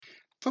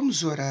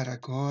Vamos orar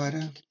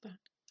agora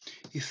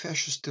e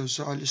fecha os teus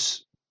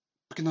olhos,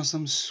 porque nós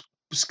vamos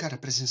buscar a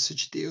presença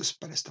de Deus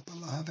para esta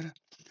palavra.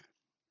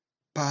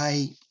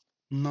 Pai,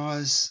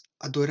 nós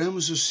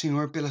adoramos o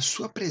Senhor pela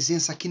sua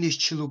presença aqui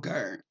neste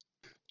lugar.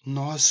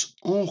 Nós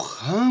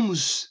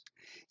honramos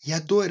e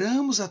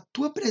adoramos a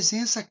tua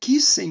presença aqui,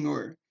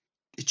 Senhor,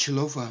 e te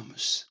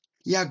louvamos.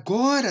 E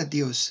agora,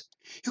 Deus,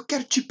 eu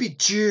quero te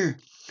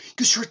pedir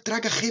que o Senhor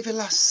traga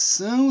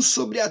revelação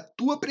sobre a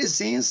tua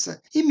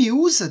presença e me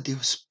usa,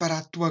 Deus, para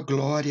a tua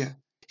glória.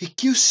 E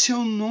que o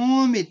seu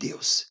nome,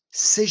 Deus,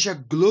 seja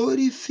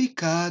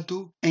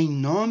glorificado. Em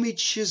nome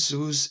de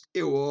Jesus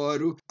eu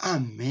oro.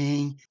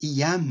 Amém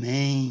e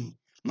amém.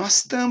 Nós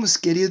estamos,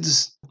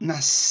 queridos,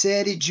 na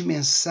série de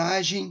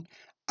mensagem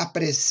A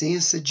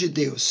Presença de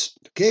Deus,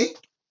 ok?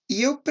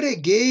 E eu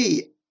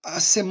preguei há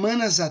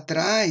semanas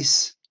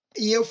atrás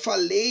e eu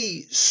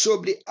falei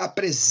sobre a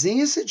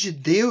presença de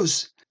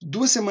Deus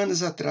 2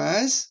 semanas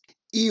atrás,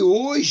 e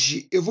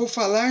hoje eu vou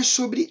falar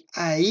sobre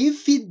a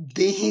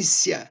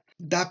evidência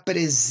da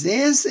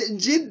presença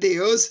de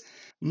Deus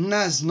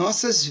nas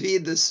nossas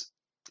vidas.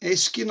 É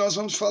isso que nós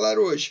vamos falar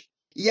hoje.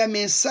 E a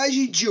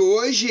mensagem de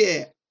hoje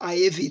é a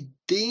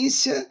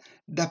evidência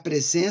da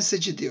presença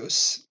de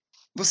Deus.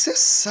 Você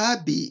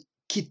sabe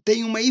que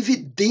tem uma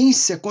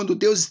evidência quando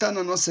Deus está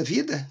na nossa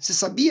vida? Você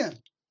sabia?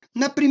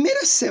 Na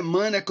primeira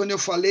semana, quando eu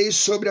falei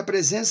sobre a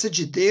presença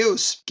de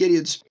Deus,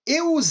 queridos,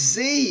 eu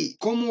usei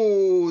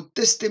como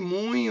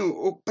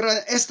testemunho para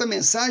esta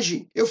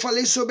mensagem, eu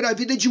falei sobre a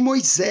vida de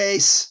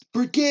Moisés,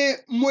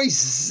 porque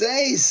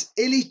Moisés,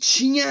 ele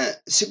tinha,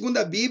 segundo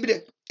a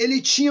Bíblia, ele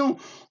tinha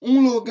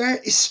um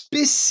lugar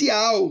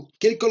especial,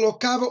 que ele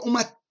colocava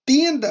uma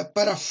tenda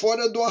para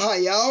fora do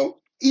arraial,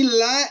 e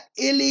lá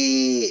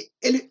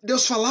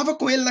Deus falava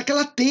com ele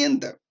naquela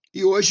tenda.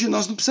 E hoje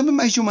nós não precisamos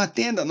mais de uma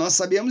tenda, nós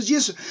sabemos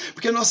disso,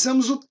 porque nós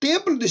somos o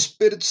templo do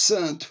Espírito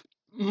Santo.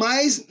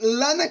 Mas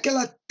lá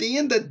naquela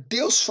tenda,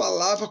 Deus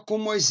falava com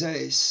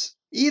Moisés.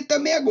 E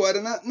também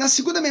agora, na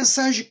segunda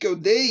mensagem que eu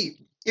dei,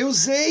 eu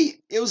usei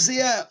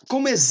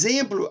como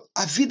exemplo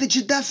a vida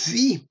de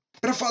Davi,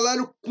 para falar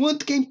o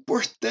quanto que é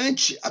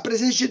importante a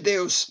presença de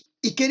Deus.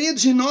 E,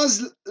 queridos, nós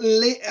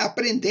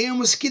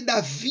aprendemos que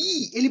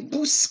Davi, ele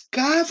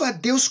buscava a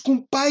Deus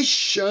com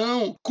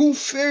paixão, com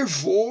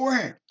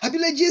fervor. A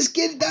Bíblia diz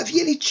que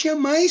Davi, ele tinha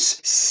mais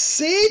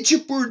sede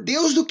por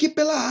Deus do que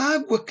pela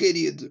água,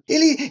 querido.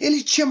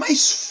 Ele tinha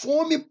mais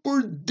fome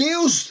por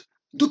Deus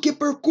do que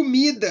por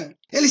comida.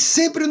 Ele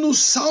sempre nos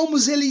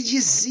Salmos, ele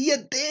dizia: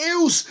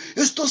 Deus,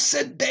 eu estou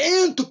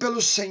sedento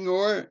pelo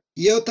Senhor.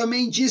 E eu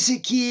também disse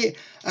que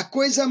a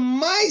coisa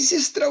mais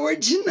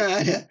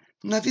extraordinária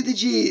na vida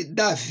de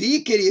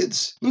Davi,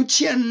 queridos, não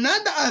tinha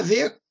nada a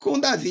ver com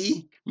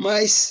Davi,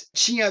 mas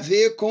tinha a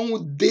ver com o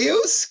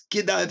Deus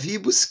que Davi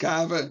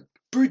buscava.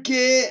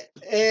 Porque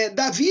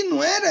Davi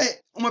não era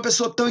uma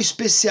pessoa tão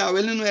especial,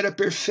 ele não era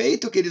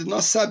perfeito, querido,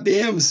 nós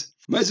sabemos.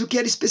 Mas o que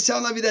era especial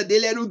na vida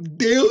dele era o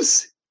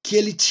Deus que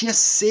ele tinha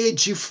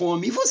sede e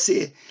fome. E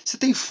você? Você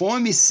tem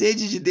fome e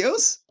sede de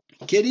Deus?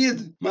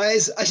 Querido,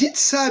 mas a gente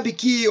sabe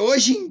que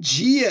hoje em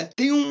dia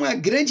tem uma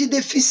grande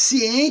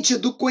deficiência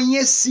do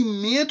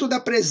conhecimento da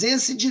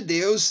presença de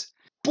Deus.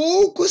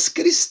 Poucos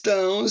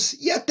cristãos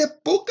e até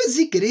poucas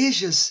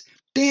igrejas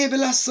têm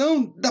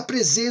revelação da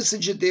presença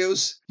de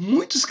Deus.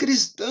 Muitos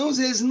cristãos,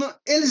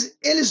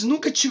 eles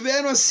nunca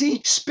tiveram assim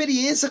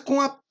experiência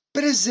com a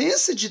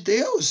presença de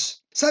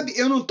Deus. Sabe,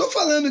 eu não estou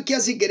falando que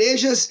as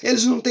igrejas,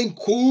 eles não têm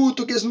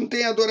culto, que eles não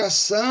têm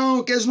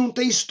adoração, que eles não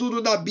têm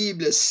estudo da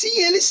Bíblia. Sim,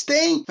 eles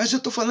têm, mas eu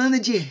estou falando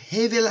de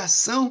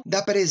revelação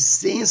da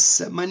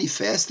presença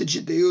manifesta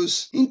de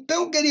Deus.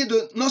 Então,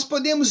 querido, nós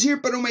podemos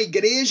ir para uma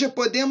igreja,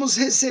 podemos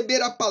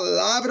receber a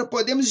palavra,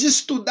 podemos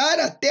estudar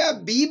até a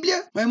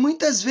Bíblia, mas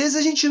muitas vezes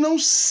a gente não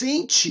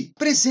sente a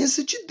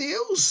presença de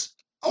Deus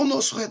ao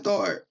nosso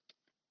redor.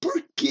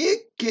 Por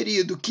que,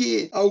 querido,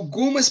 que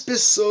algumas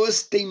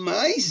pessoas têm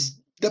mais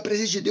da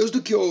presença de Deus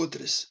do que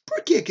outras?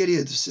 Por que,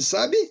 queridos? Você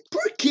sabe?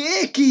 Por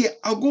que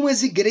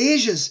algumas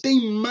igrejas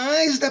têm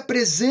mais da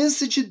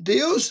presença de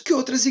Deus que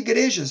outras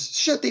igrejas?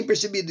 Você já tem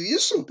percebido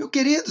isso? Meus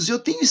queridos, eu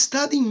tenho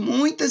estado em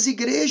muitas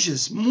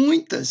igrejas,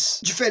 muitas,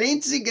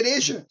 diferentes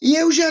igrejas. E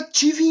eu já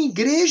tive em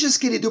igrejas,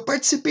 querido, eu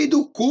participei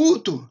do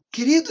culto,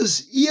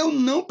 queridos, e eu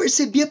não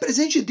percebi a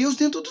presença de Deus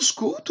dentro dos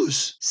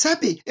cultos.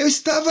 Sabe? Eu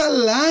estava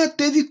lá,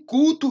 teve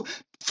culto,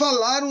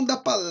 falaram da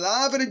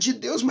palavra de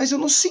Deus, mas eu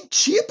não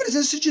senti a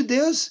presença de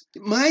Deus.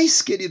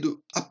 Mas, querido,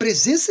 a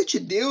presença de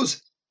Deus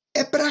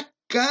é para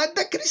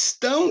cada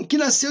cristão que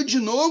nasceu de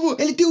novo.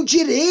 Ele tem o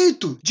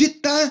direito de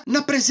estar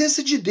na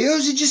presença de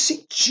Deus e de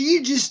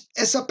sentir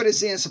essa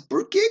presença.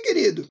 Por quê,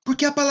 querido?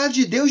 Porque a palavra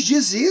de Deus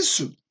diz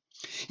isso.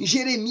 Em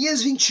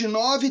Jeremias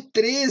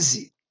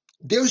 29:13,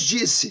 Deus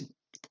disse,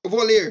 eu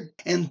vou ler: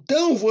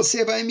 então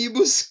você vai me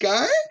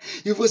buscar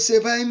e você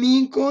vai me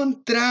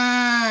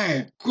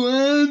encontrar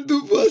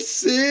quando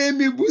você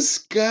me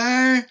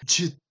buscar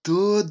de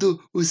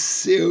todo o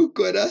seu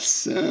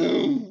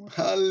coração.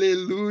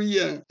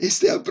 Aleluia!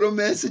 Esta é a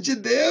promessa de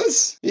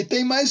Deus. E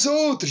tem mais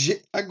outro.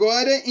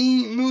 Agora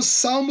no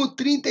Salmo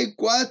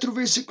 34,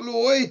 versículo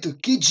 8,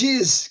 que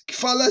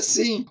fala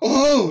assim: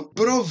 Oh,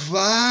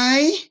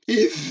 provai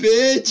e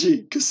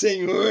vede que o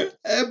Senhor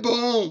é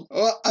bom.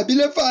 Oh, a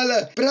Bíblia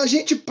fala para a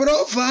gente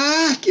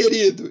provar,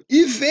 querido,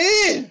 e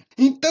ver.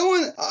 Então,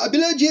 a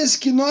Bíblia diz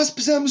que nós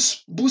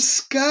precisamos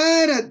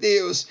buscar a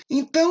Deus.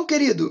 Então,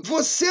 querido,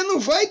 você não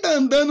vai estar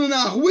andando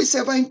na rua e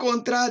você vai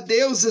encontrar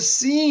Deus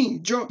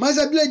assim, mas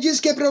a Bíblia diz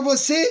que é para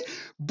você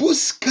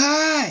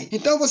buscar.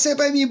 Então você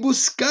vai me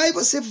buscar e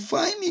você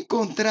vai me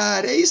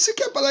encontrar. É isso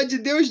que a palavra de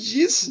Deus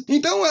diz.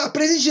 Então a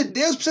presença de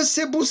Deus precisa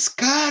ser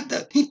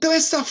buscada. Então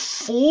essa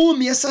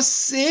fome, essa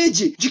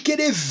sede de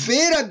querer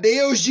ver a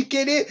Deus, de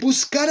querer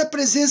buscar a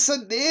presença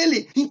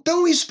dele,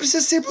 então isso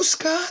precisa ser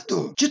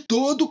buscado de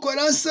todo o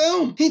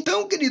coração.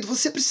 Então, querido,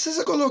 você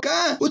precisa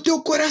colocar o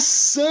teu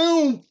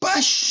coração,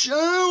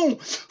 paixão,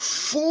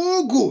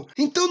 fogo.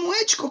 Então não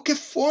é de qualquer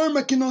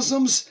forma que nós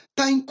vamos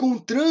estar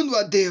encontrando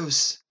a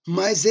Deus,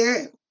 mas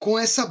é com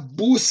essa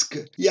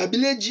busca. E a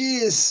Bíblia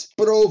diz: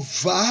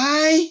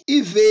 provai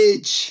e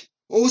vede.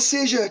 Ou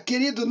seja,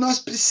 querido, nós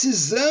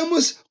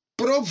precisamos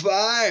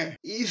provar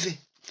e ver.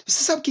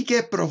 Você sabe o que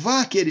é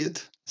provar, querido?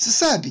 Você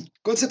sabe?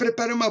 Quando você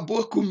prepara uma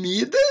boa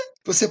comida,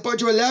 você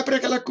pode olhar para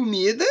aquela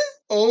comida,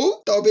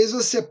 ou talvez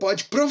você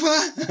pode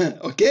provar,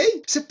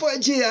 ok? Você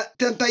pode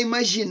tentar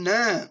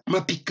imaginar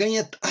uma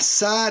picanha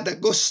assada,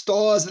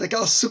 gostosa,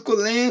 daquela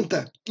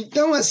suculenta.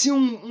 Então, assim,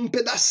 um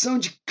pedação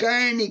de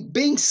carne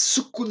bem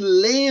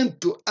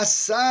suculento,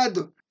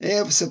 assado.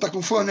 Você tá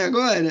com fome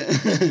agora?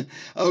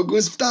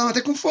 Alguns estavam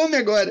até com fome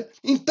agora.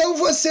 Então,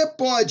 você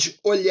pode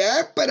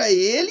olhar para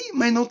ele,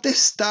 mas não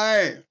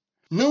testar,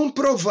 não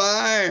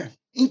provar.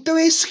 Então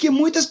é isso que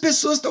muitas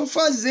pessoas estão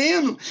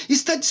fazendo.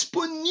 Está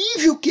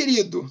disponível,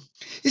 querido.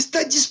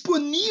 Está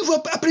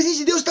disponível. A presença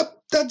de Deus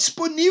está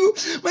disponível.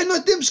 Mas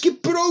nós temos que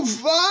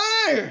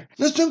provar.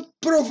 Nós temos que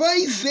provar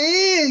e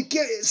ver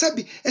que,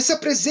 sabe, essa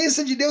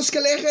presença de Deus, que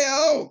ela é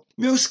real.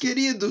 Meus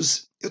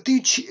queridos,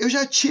 eu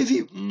já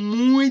tive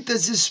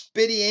muitas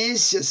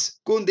experiências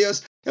com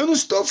Deus. Eu não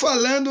estou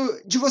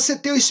falando de você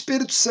ter o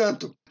Espírito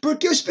Santo,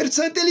 porque o Espírito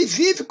Santo, ele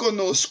vive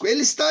conosco,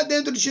 ele está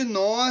dentro de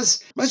nós,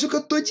 mas o que eu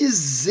estou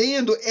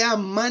dizendo é a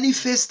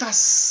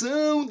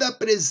manifestação da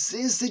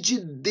presença de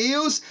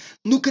Deus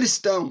no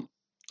cristão.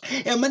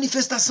 É a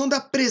manifestação da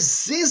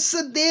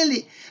presença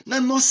dele na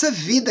nossa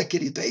vida,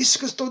 querido. É isso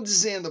que eu estou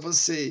dizendo a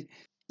você.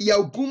 E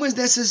algumas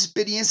dessas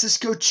experiências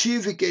que eu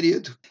tive,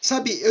 querido,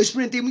 sabe, eu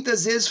experimentei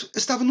muitas vezes. Eu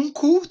estava num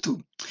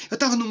culto, eu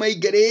estava numa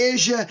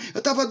igreja, eu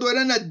estava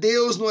adorando a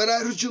Deus no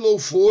horário de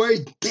louvor,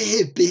 e de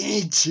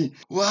repente,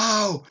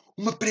 uau,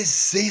 uma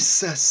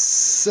presença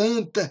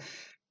santa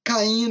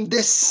caindo,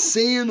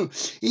 descendo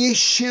e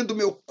enchendo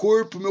meu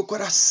corpo, meu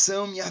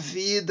coração, minha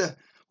vida.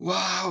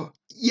 Uau!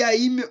 E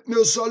aí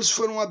meus olhos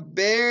foram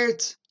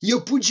abertos e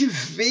eu pude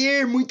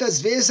ver muitas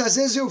vezes, às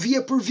vezes eu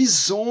via por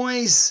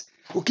visões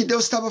o que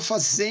Deus estava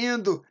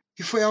fazendo,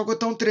 e foi algo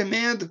tão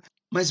tremendo.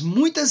 Mas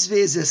muitas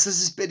vezes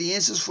essas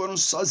experiências foram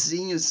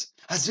sozinhas.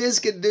 Às vezes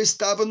que Deus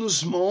estava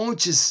nos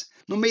montes,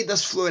 no meio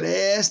das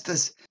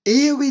florestas,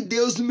 eu e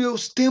Deus no meu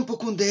tempo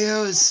com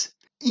Deus.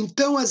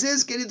 Então, às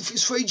vezes, querido,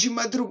 isso foi de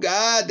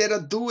madrugada, era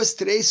 2,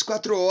 3,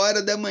 4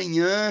 horas da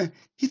manhã,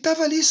 e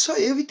estava ali só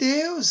eu e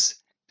Deus.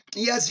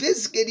 E às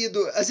vezes,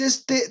 querido, às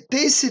vezes ter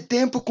esse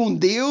tempo com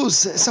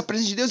Deus, essa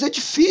presença de Deus é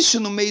difícil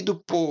no meio do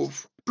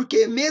povo.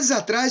 Porque meses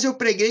atrás eu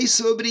preguei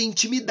sobre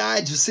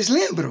intimidade, vocês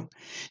lembram?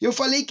 Eu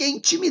falei que a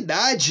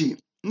intimidade,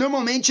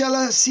 normalmente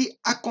ela se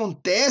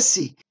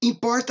acontece em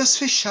portas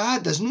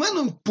fechadas, não é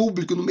no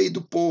público, no meio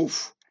do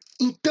povo.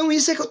 Então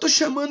isso é que eu estou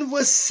chamando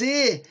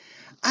você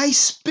a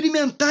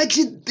experimentar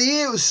de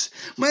Deus,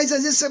 mas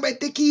às vezes você vai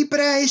ter que ir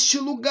para este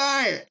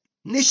lugar,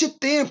 neste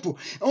tempo,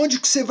 onde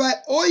você vai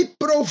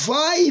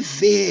provar e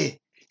ver,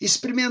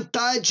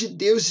 experimentar de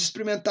Deus,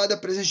 experimentar da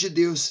presença de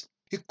Deus.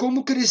 E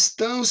como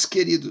cristãos,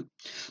 querido,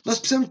 nós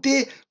precisamos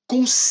ter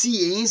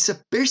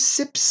consciência,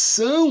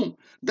 percepção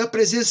da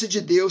presença de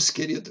Deus,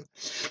 querido.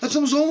 Nós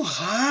precisamos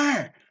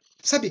honrar,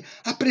 sabe,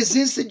 a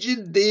presença de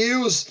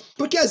Deus,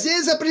 porque às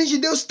vezes a presença de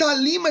Deus está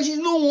ali, mas a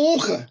gente não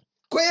honra.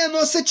 Qual é a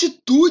nossa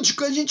atitude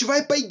quando a gente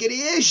vai para a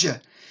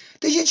igreja?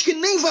 Tem gente que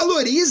nem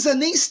valoriza,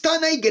 nem está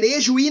na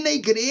igreja, o ir na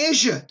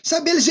igreja.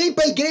 Sabe, eles vêm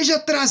para a igreja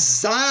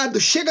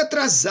atrasados, chegam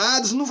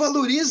atrasados, não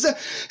valoriza,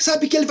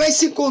 sabe, que ele vai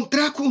se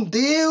encontrar com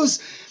Deus.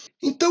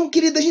 Então,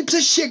 querida, a gente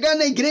precisa chegar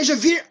na igreja,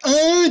 vir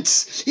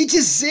antes e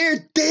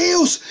dizer: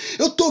 Deus,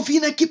 eu estou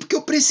vindo aqui porque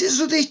eu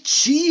preciso de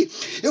Ti.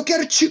 Eu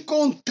quero Te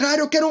encontrar,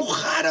 eu quero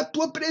honrar a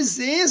Tua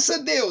presença,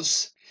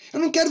 Deus. Eu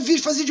não quero vir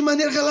fazer de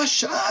maneira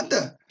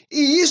relaxada.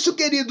 E isso,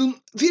 querido,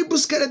 vir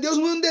buscar a Deus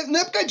não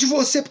é por causa de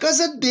você, é por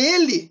causa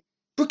dEle.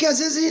 Porque às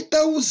vezes a gente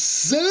está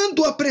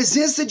usando a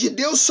presença de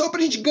Deus só para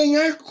a gente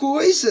ganhar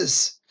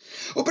coisas,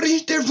 ou para a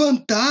gente ter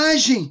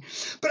vantagem.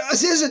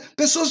 Às vezes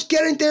pessoas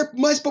querem ter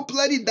mais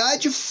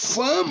popularidade e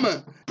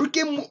fama.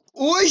 Porque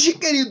hoje,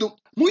 querido,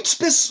 Muitas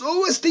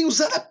pessoas têm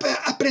usado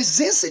a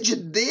presença de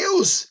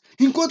Deus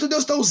enquanto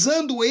Deus está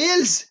usando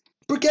eles,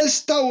 porque Ele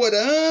está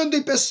orando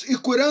e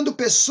curando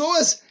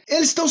pessoas,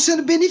 eles estão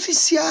sendo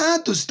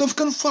beneficiados, estão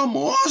ficando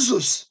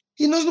famosos.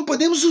 E nós não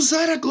podemos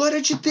usar a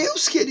glória de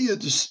Deus,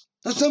 queridos.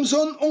 Nós precisamos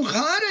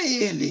honrar a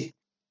Ele.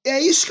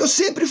 É isso que eu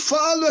sempre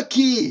falo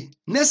aqui.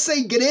 Nessa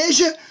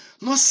igreja,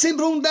 nós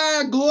sempre vamos dar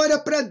a glória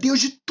para Deus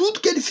de tudo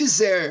que Ele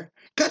fizer.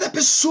 Cada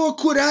pessoa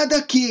curada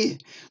aqui,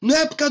 não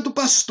é por causa do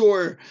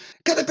pastor.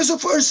 Cada pessoa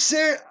que for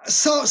ser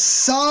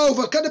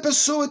salva, cada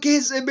pessoa que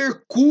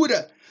receber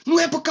cura, não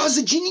é por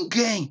causa de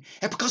ninguém,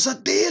 é por causa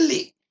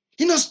dele.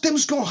 E nós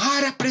temos que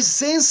honrar a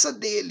presença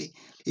dele.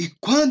 E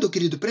quando,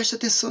 querido, preste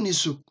atenção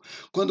nisso,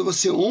 quando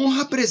você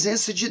honra a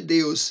presença de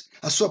Deus,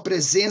 a sua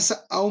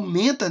presença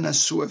aumenta na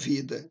sua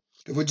vida.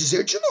 Eu vou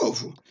dizer de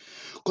novo,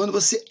 quando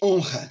você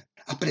honra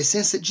a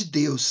presença de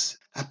Deus,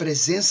 a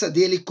presença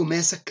dele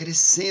começa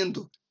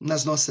crescendo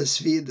nas nossas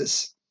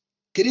vidas.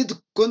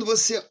 Querido, quando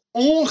você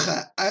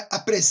honra a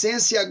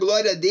presença e a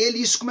glória dele,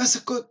 isso começa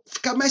a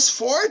ficar mais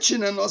forte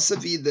na nossa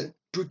vida,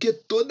 porque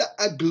toda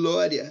a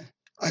glória,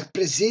 a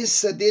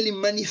presença dele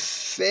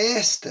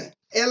manifesta,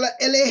 ela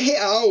é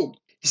real.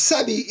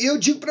 Sabe, eu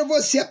digo para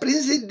você, a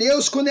presença de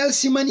Deus, quando ela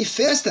se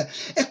manifesta,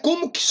 é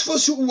como que se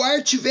fosse o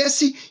ar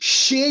tivesse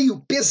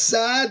cheio,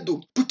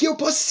 pesado, porque eu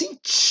posso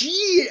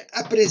sentir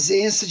a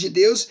presença de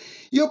Deus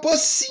e eu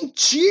posso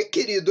sentir,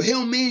 querido,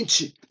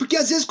 realmente, porque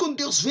às vezes quando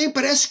Deus vem,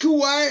 parece que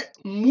o ar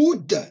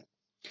muda.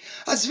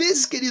 Às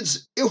vezes,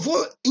 queridos, eu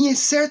vou em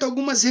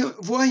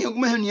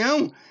alguma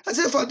reunião, às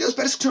vezes eu falo, Deus,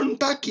 parece que o Senhor não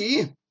está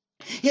aqui.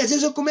 E às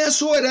vezes eu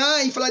começo a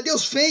orar e falar,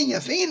 Deus, venha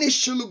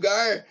neste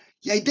lugar.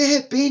 E aí, de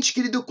repente,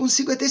 querido, eu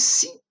consigo até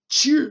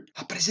sentir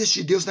a presença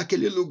de Deus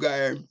naquele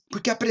lugar.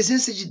 Porque a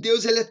presença de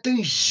Deus, ela é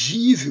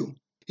tangível.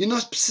 E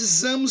nós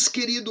precisamos,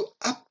 querido,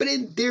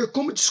 aprender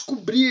como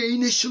descobrir aí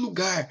neste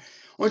lugar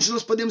onde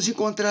nós podemos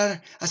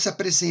encontrar essa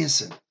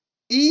presença.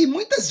 E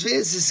muitas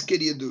vezes,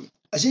 querido,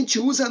 a gente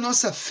usa a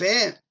nossa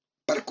fé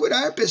para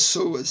curar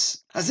pessoas.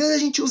 Às vezes a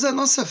gente usa a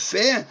nossa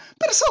fé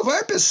para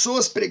salvar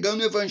pessoas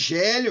pregando o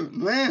evangelho,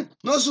 não é?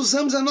 Nós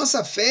usamos a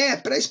nossa fé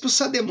para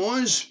expulsar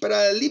demônios,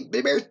 para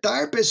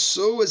libertar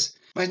pessoas.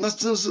 Mas nós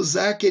precisamos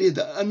usar,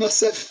 querida, a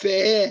nossa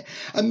fé,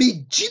 a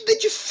medida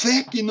de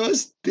fé que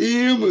nós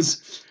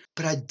temos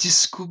para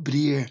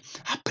descobrir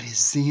a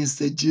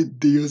presença de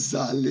Deus.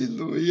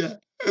 Aleluia!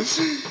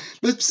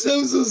 Nós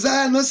precisamos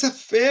usar a nossa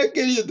fé,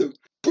 querido,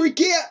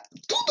 porque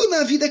tudo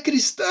na vida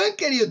cristã,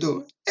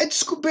 querido, é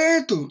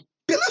descoberto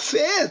pela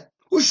fé.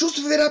 O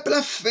justo viverá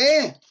pela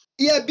fé.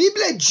 E a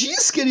Bíblia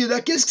diz, querido,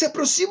 aqueles que se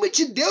aproximam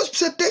de Deus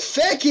precisam ter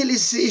fé que Ele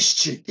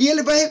existe. E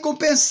Ele vai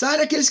recompensar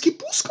aqueles que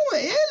buscam a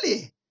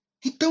Ele.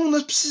 Então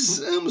nós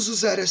precisamos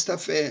usar esta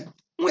fé.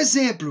 Um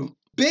exemplo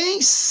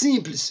bem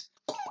simples.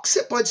 Como que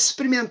você pode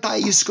experimentar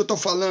isso que eu estou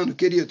falando,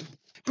 querido?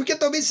 Porque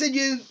talvez você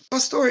diga,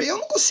 pastor, eu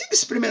não consigo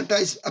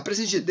experimentar a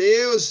presença de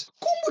Deus.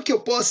 Como que eu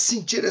posso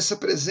sentir essa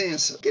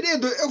presença?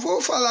 Querido, eu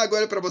vou falar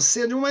agora para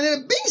você de uma maneira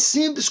bem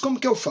simples como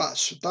que eu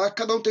faço, tá?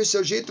 Cada um tem o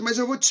seu jeito, mas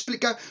eu vou te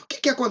explicar o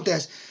que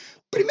acontece.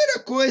 Primeira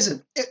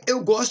coisa,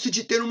 eu gosto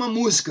de ter uma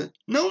música.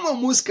 Não uma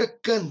música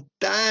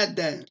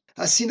cantada,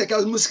 assim,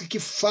 daquelas músicas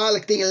que fala,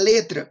 que tem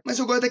letra, mas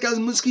eu gosto daquelas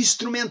músicas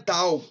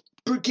instrumental.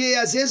 Porque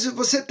às vezes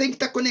você tem que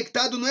estar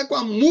conectado, não é com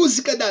a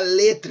música da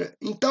letra.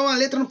 Então a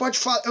letra não pode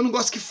falar, eu não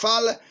gosto que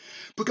fala,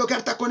 porque eu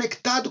quero estar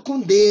conectado com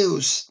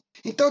Deus.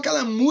 Então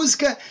aquela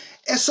música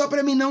é só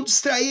para mim não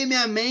distrair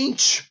minha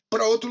mente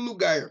para outro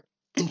lugar.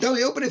 Então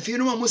eu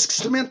prefiro uma música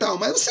instrumental,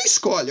 mas você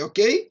escolhe,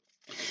 ok?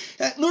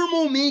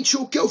 Normalmente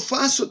o que eu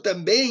faço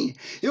também,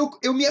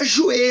 eu me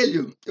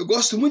ajoelho. Eu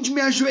gosto muito de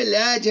me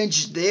ajoelhar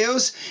diante de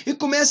Deus e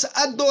começo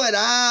a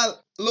adorar,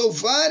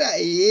 louvar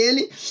a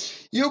Ele.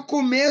 E eu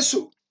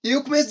começo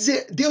a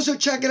dizer, Deus, eu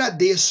te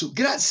agradeço,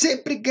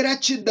 sempre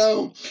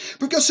gratidão,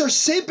 porque o Senhor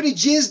sempre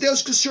diz,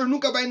 Deus, que o Senhor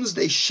nunca vai nos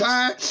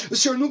deixar, o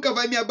Senhor nunca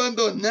vai me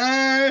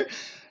abandonar.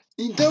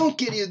 Então,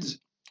 queridos,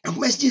 eu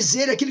começo a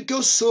dizer aquilo que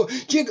eu sou.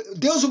 Diga,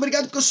 Deus,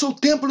 obrigado porque eu sou o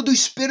templo do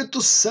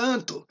Espírito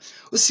Santo.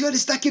 O Senhor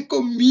está aqui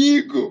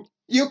comigo.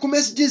 E eu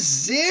começo a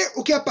dizer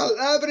o que a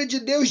palavra de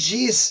Deus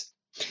diz.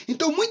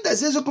 Então,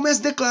 muitas vezes eu começo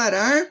a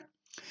declarar.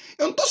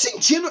 Eu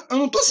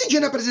não estou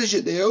sentindo a presença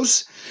de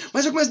Deus,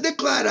 mas eu começo a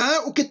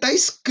declarar o que está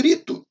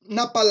escrito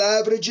na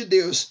palavra de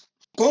Deus.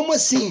 Como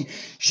assim?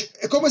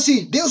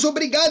 Deus,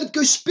 obrigado porque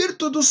o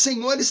Espírito do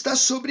Senhor está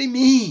sobre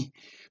mim.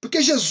 Porque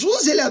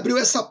Jesus, ele abriu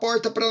essa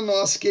porta para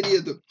nós,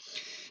 querido.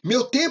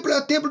 Meu templo é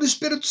o templo do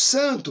Espírito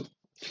Santo.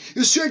 E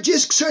o Senhor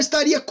disse que o Senhor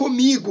estaria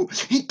comigo.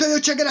 Então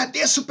eu te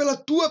agradeço pela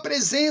tua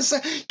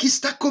presença que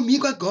está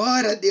comigo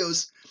agora,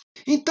 Deus.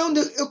 Então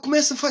eu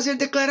começo a fazer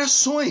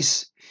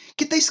declarações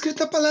que está escrito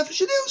na palavra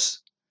de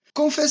Deus.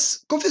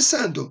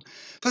 Confessando,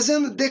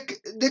 fazendo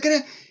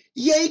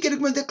e aí que ele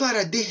começa a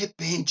declarar, de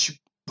repente,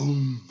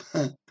 pum,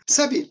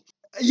 sabe?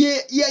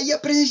 E aí a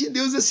presença de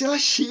Deus assim, ela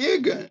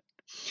chega.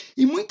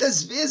 E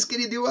muitas vezes,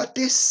 querido,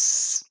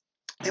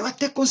 eu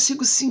até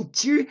consigo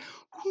sentir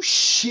um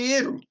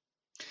cheiro.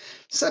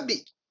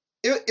 Sabe,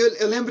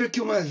 eu lembro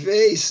que uma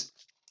vez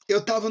eu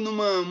estava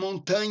numa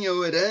montanha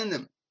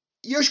orando,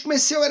 e eu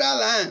comecei a orar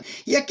lá.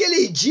 E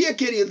aquele dia,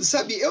 querido,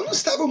 sabe, eu não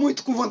estava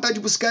muito com vontade de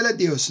buscar a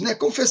Deus, né?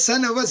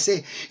 Confessando a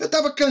você. Eu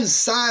estava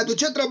cansado, eu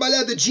tinha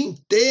trabalhado o dia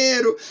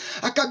inteiro,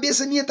 a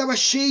cabeça minha estava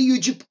cheia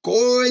de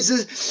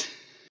coisas.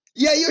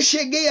 E aí eu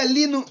cheguei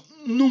ali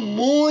no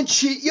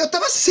monte e eu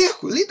estava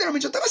seco,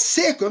 literalmente eu estava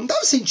seco, eu não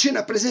estava sentindo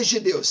a presença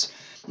de Deus.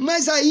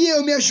 Mas aí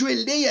eu me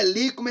ajoelhei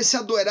ali, comecei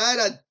a adorar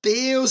a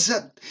Deus,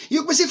 e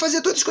eu comecei a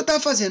fazer tudo isso que eu estava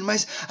fazendo.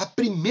 Mas a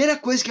primeira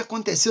coisa que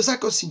aconteceu, sabe o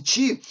que eu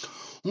senti?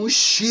 Um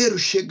cheiro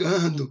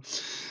chegando.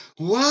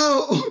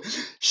 Uau!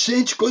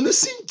 Gente, quando eu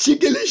senti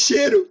aquele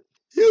cheiro,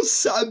 eu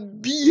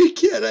sabia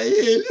que era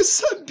ele, eu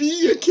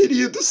sabia,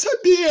 querido, eu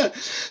sabia.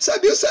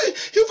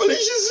 Eu falei,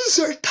 Jesus, o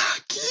Senhor tá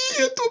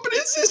aqui, a tua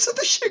presença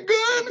tá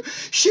chegando.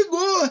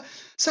 Chegou,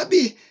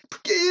 sabe?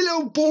 Porque ele é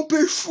um bom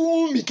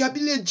perfume, que a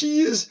Bíblia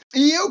diz.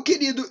 E eu,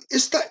 querido,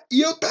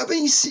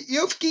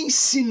 eu fiquei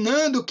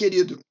ensinando,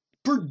 querido,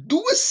 por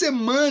 2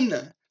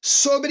 semanas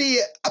sobre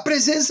a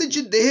presença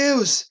de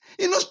Deus.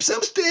 E nós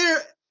precisamos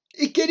ter,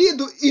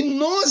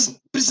 nós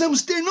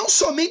precisamos ter não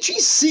somente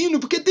ensino,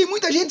 porque tem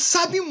muita gente que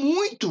sabe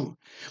muito,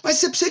 mas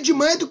você precisa de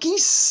mais do que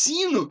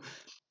ensino.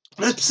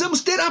 Nós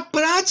precisamos ter a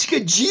prática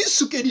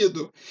disso,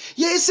 querido.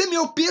 E esse é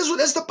meu peso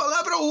desta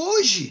palavra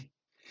hoje.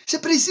 Você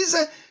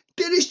precisa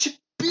ter este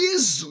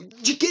peso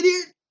de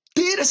querer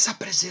ter essa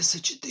presença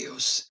de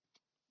Deus.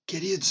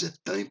 Queridos, é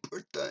tão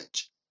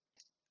importante.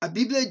 A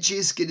Bíblia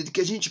diz, querido,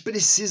 que a gente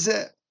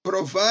precisa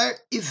provar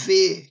e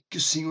ver que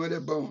o Senhor é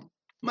bom.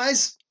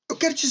 Mas eu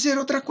quero te dizer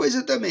outra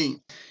coisa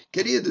também.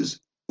 Queridos,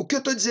 o que eu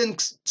estou dizendo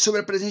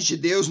sobre a presença de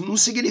Deus não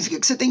significa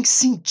que você tem que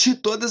sentir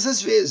todas as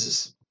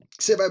vezes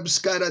que você vai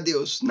buscar a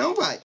Deus. Não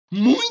vai.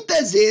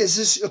 Muitas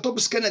vezes eu estou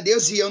buscando a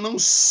Deus e eu não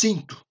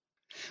sinto.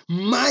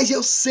 Mas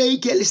eu sei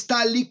que Ele está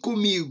ali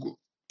comigo.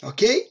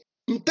 Ok?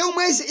 Então,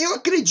 mas eu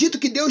acredito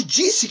que Deus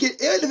disse que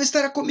Ele vai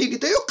estar comigo.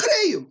 Então eu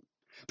creio.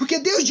 Porque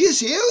Deus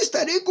disse, eu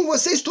estarei com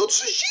vocês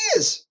todos os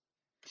dias.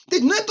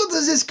 Não é todas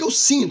as vezes que eu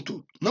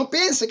sinto. Não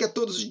pensa que é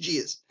todos os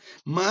dias.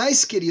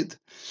 Mas, querido,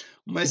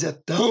 mas é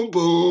tão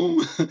bom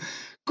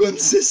quando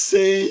você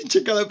sente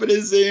aquela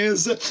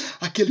presença,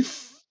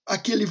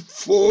 aquele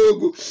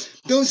fogo.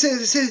 Então,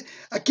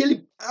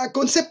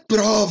 quando você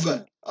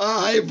prova,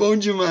 é bom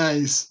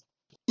demais.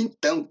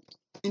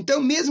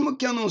 Então, mesmo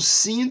que eu não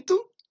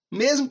sinto,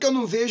 mesmo que eu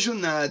não vejo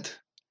nada,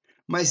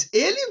 mas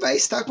Ele vai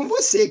estar com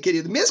você,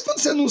 querido. Mesmo quando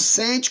você não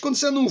sente, quando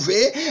você não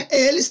vê,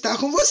 Ele está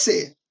com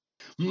você.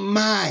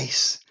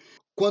 Mas,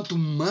 quanto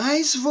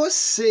mais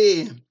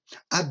você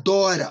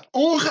adora,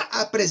 honra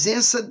a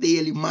presença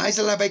dEle, mais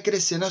ela vai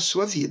crescer na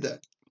sua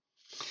vida.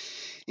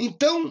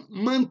 Então,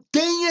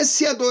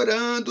 mantenha-se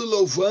adorando,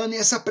 louvando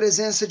essa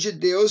presença de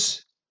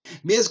Deus.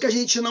 Mesmo que a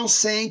gente não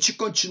sente,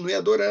 continue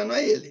adorando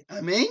a Ele.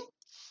 Amém?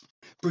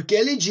 Porque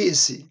Ele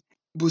disse,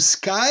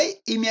 buscai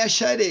e me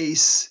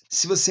achareis,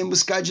 se você me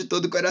buscar de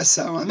todo o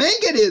coração. Amém,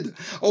 querido?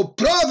 Ou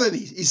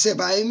prova-me e você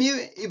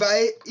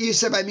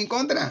vai me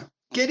encontrar.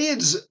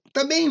 Queridos,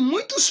 também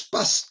muitos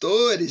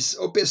pastores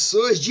ou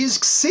pessoas dizem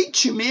que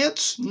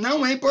sentimentos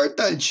não é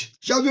importante.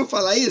 Já ouviu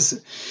falar isso?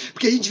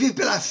 Porque a gente vive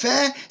pela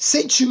fé,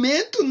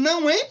 sentimento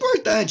não é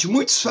importante.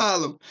 Muitos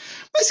falam.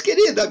 Mas,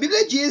 querido, a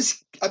Bíblia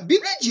diz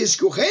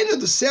que o reino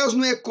dos céus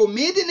não é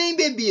comida e nem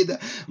bebida,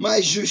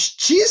 mas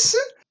justiça,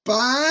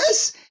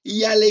 paz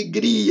e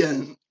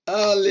alegria.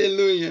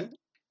 Aleluia.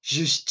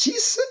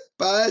 Justiça,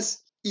 paz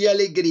e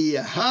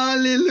alegria.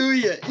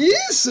 Aleluia.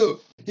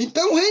 Isso!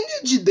 Então o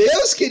reino de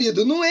Deus,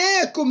 querido, não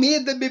é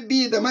comida,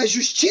 bebida, mas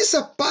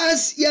justiça,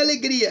 paz e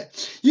alegria.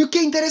 E o que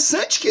é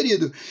interessante,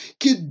 querido,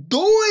 que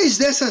 2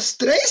 dessas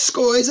 3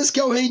 coisas, que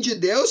é o reino de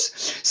Deus,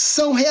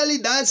 são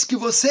realidades que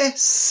você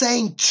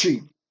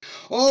sente.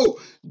 Ou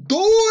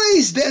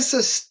 2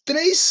 dessas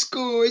 3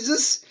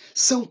 coisas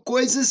são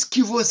coisas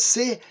que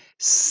você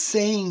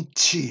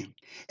sente.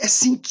 É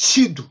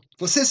sentido.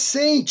 Você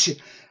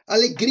sente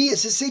alegria,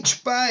 você sente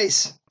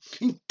paz.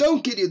 Então,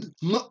 querido,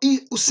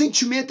 o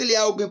sentimento ele é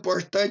algo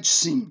importante,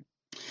 sim.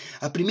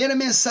 A primeira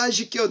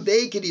mensagem que eu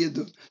dei,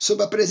 querido,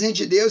 sobre a presença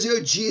de Deus,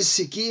 eu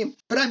disse que,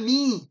 para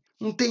mim,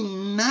 não tem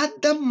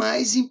nada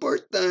mais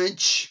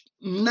importante,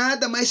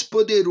 nada mais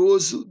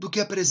poderoso do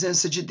que a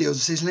presença de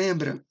Deus. Vocês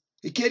lembram?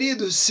 E,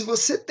 querido, se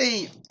você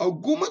tem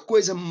alguma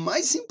coisa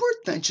mais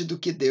importante do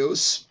que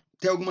Deus,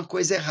 tem alguma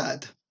coisa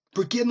errada.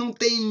 Porque não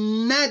tem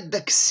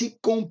nada que se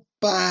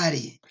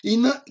compare.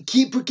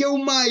 Porque o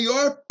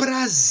maior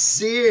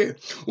prazer,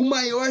 o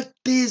maior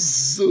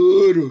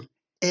tesouro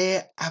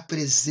é a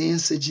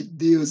presença de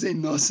Deus em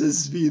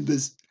nossas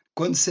vidas.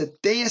 Quando você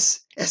tem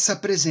essa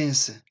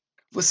presença,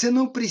 você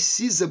não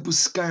precisa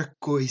buscar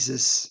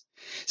coisas.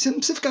 Você não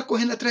precisa ficar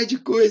correndo atrás de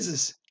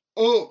coisas.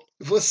 Ou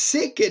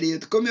você,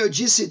 querido, como eu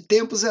disse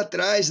tempos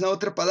atrás, na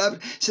outra palavra,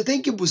 você tem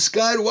que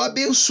buscar o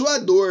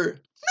abençoador,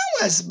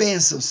 não as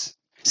bênçãos.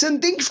 Você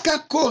não tem que ficar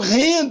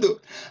correndo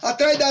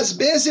atrás das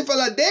bênçãos e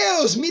falar,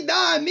 Deus, me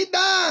dá, me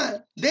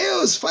dá.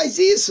 Deus, faz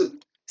isso.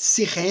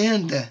 Se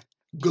renda.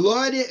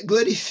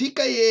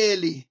 Glorifica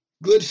Ele.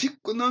 Glorifica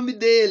o nome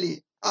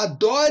dEle.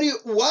 Adore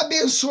o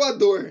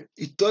abençoador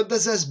e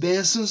todas as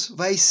bênçãos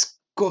vai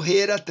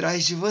correr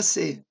atrás de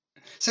você.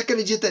 Você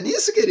acredita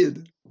nisso,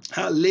 querido?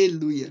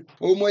 Aleluia.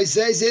 O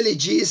Moisés, ele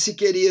disse,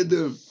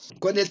 querido,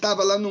 quando ele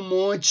estava lá no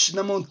monte,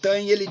 na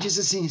montanha, ele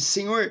disse assim,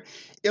 Senhor,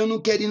 eu não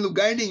quero ir em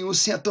lugar nenhum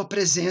sem a tua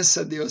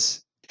presença,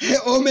 Deus.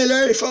 Ou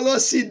melhor, ele falou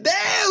assim,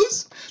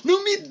 Deus,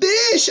 não me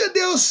deixa,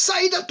 Deus,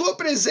 sair da tua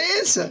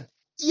presença.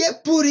 E é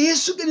por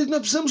isso, querido, nós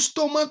precisamos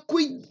tomar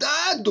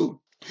cuidado.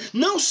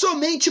 Não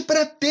somente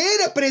para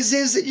ter a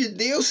presença de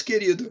Deus,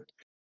 querido,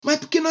 mas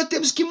porque nós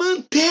temos que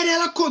manter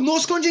ela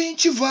conosco onde a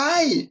gente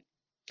vai.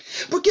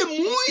 Porque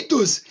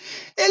muitos,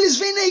 eles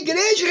vêm na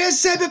igreja e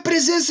recebem a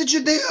presença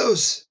de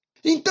Deus.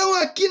 Então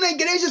aqui na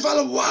igreja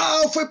falam,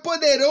 uau, foi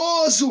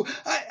poderoso,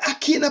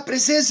 aqui na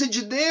presença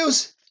de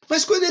Deus.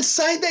 Mas quando eles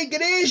saem da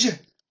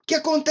igreja, o que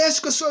acontece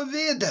com a sua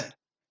vida?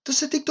 Então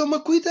você tem que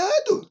tomar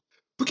cuidado,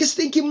 porque você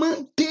tem que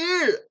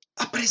manter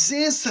a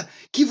presença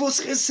que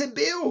você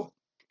recebeu.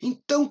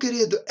 Então,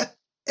 querido,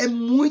 é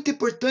muito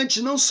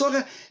importante não só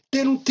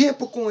ter um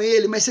tempo com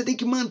ele, mas você tem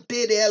que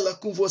manter ela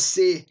com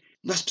você.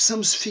 Nós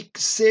precisamos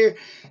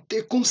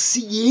ter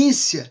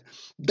consciência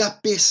da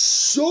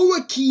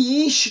pessoa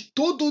que enche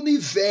todo o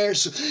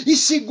universo e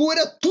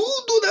segura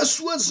tudo nas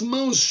suas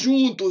mãos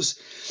juntos.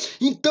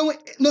 Então,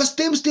 nós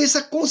temos que ter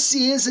essa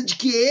consciência de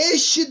que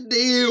este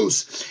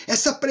Deus,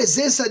 essa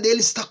presença dele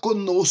está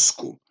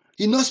conosco.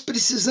 E nós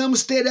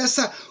precisamos ter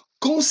essa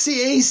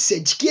consciência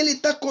de que ele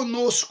está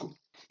conosco.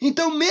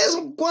 Então,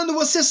 mesmo quando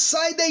você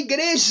sai da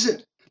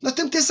igreja, nós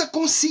temos que ter essa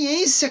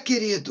consciência,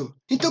 querido.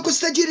 Então, quando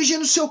você está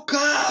dirigindo o seu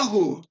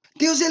carro,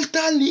 Deus, ele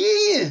está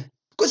ali.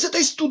 Quando você está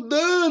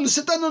estudando,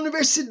 você está na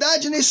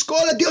universidade, na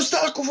escola, Deus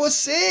está lá com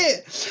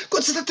você.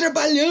 Quando você está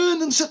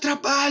trabalhando no seu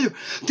trabalho,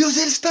 Deus,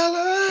 ele está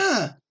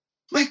lá.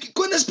 Mas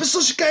quando as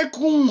pessoas ficarem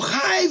com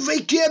raiva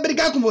e querem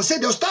brigar com você,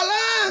 Deus está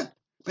lá.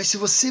 Mas se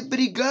você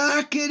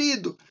brigar,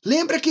 querido,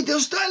 lembra que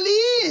Deus está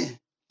ali.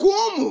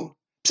 Como?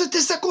 Precisa ter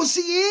essa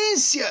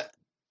consciência.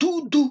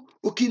 Tudo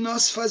o que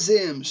nós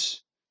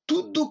fazemos,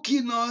 tudo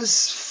que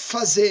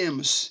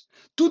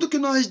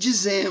nós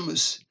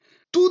dizemos,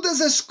 todas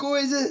as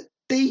coisas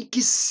têm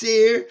que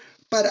ser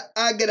para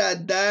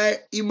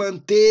agradar e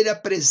manter a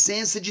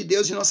presença de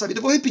Deus em nossa vida.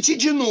 Eu vou repetir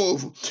de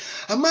novo.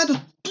 Amado,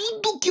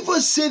 tudo que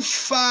você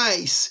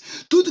faz,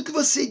 tudo que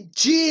você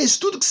diz,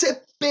 tudo que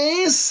você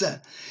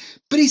pensa,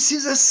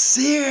 precisa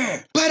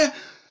ser para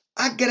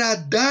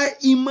agradar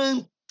e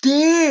manter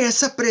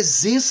essa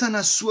presença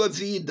na sua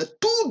vida.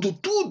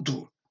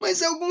 Tudo.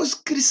 Mas alguns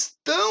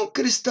cristãos,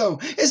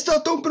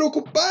 estão tão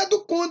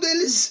preocupados quando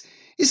eles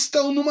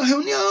estão numa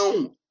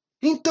reunião.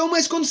 Então,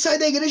 mas quando sai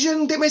da igreja,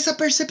 não tem mais essa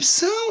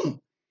percepção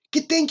que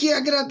tem que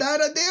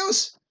agradar a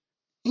Deus.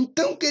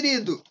 Então,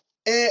 querido,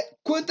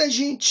 quando a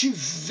gente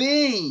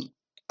vem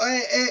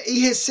e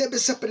recebe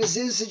essa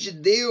presença de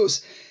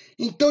Deus,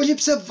 então a gente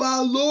precisa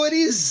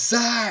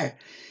valorizar.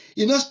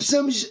 E nós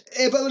precisamos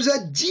valorizar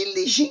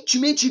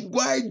diligentemente,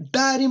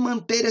 guardar e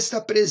manter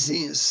esta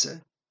presença.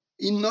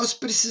 E nós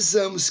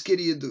precisamos,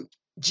 querido,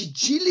 de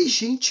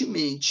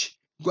diligentemente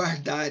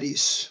guardar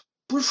isso.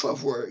 Por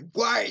favor,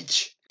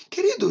 guarde.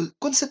 Querido,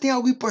 quando você tem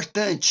algo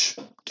importante,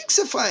 o que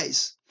você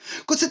faz?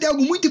 Quando você tem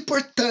algo muito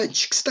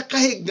importante que você está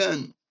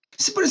carregando,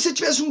 se por exemplo você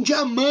tivesse um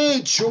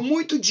diamante ou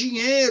muito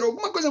dinheiro,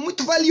 alguma coisa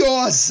muito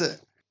valiosa,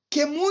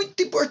 que é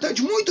muito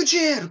importante, muito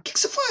dinheiro, o que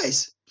você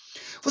faz?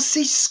 Você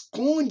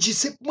esconde,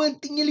 você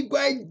mantém ele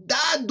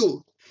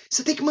guardado.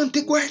 Você tem que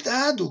manter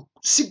guardado,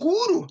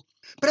 seguro,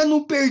 para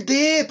não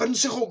perder, para não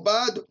ser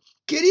roubado.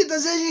 Querida,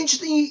 às vezes a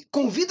gente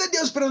convida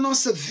Deus para a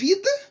nossa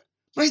vida,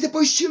 mas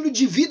depois o estilo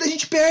de vida a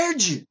gente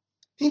perde.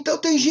 Então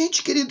tem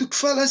gente, querido, que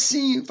fala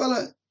assim,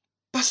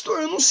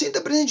 pastor, eu não sinto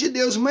a presença de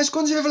Deus, mas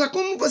quando você vai falar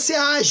como você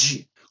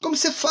age, como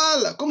você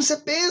fala, como você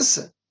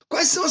pensa,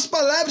 quais são as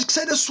palavras que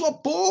saem da sua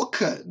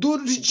boca, do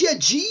dia a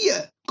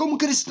dia, como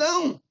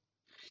cristão.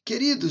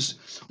 Queridos,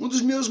 um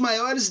dos meus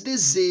maiores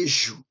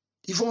desejos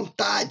e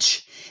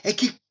vontade é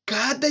que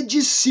cada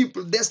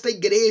discípulo desta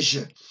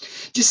igreja,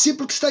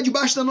 discípulo que está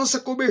debaixo da nossa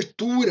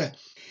cobertura,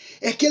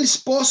 é que eles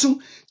possam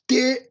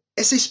ter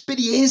essa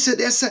experiência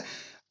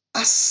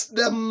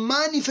da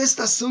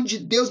manifestação de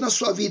Deus na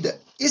sua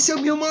vida. Esse é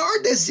o meu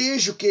maior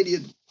desejo,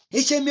 querido.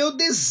 Este é meu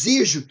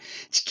desejo,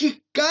 de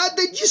que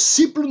cada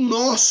discípulo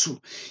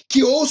nosso,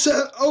 que ouve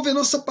a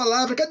nossa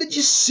palavra, cada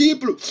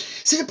discípulo,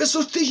 seja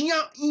pessoa que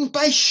esteja em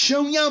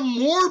paixão, em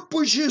amor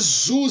por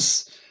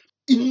Jesus.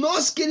 E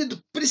nós,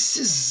 querido,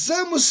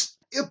 precisamos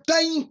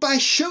estar em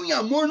paixão e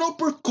amor, não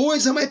por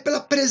coisa, mas pela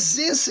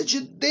presença de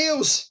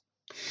Deus.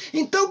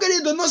 Então,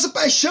 querido, a nossa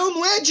paixão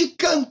não é de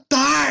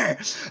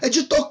cantar, é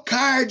de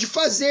tocar, de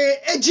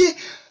fazer, é de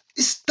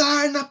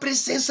estar na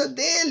presença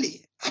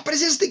dele. A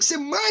presença tem que ser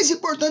mais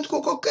importante que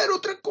qualquer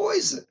outra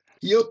coisa.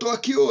 E eu estou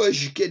aqui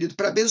hoje, querido,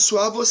 para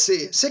abençoar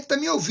você. Você que está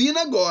me ouvindo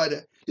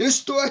agora. Eu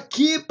estou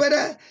aqui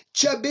para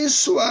te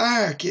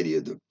abençoar,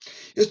 querido.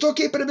 Eu estou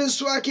aqui para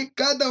abençoar aqui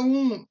cada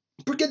um.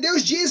 Porque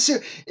Deus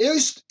disse,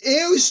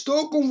 eu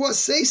estou com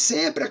vocês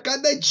sempre, a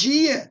cada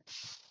dia.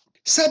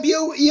 Sabe,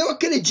 eu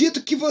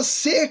acredito que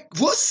você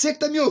que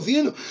está me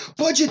ouvindo,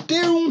 pode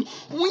ter um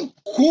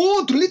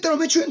encontro,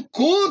 literalmente um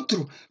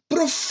encontro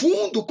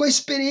profundo com a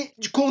experiência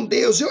com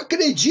Deus. Eu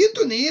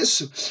acredito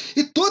nisso.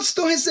 E todos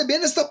estão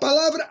recebendo esta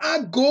palavra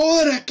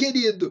agora,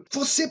 querido.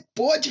 Você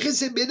pode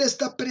receber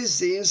desta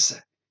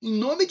presença. Em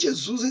nome de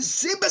Jesus,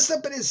 receba essa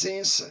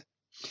presença.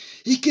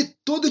 E que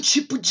todo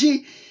tipo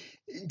de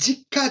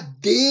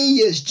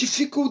cadeias,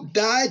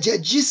 dificuldade,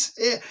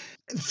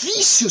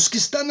 vícios que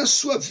está na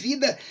sua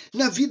vida,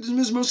 na vida dos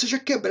meus irmãos, seja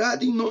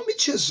quebrado em nome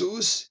de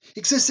Jesus.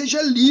 E que você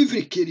seja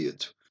livre,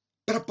 querido,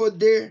 para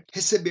poder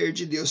receber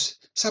de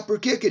Deus. Sabe por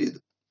quê,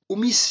 querido? O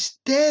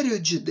mistério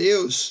de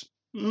Deus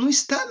não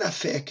está na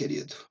fé,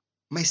 querido,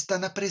 mas está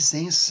na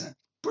presença.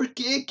 Por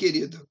quê,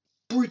 querido?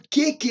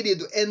 Porque,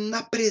 querido, é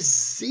na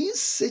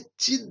presença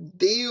de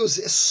Deus,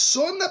 é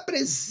só na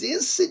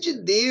presença de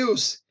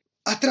Deus,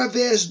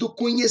 através do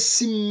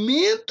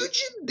conhecimento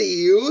de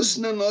Deus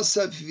na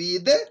nossa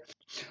vida.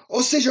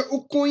 Ou seja,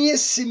 o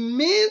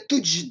conhecimento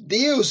de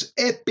Deus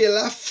é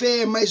pela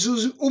fé, mas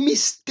o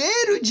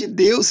mistério de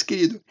Deus,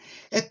 querido,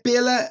 é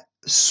pela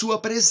sua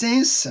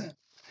presença.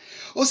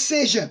 Ou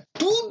seja,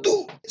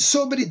 tudo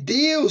sobre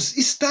Deus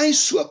está em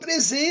sua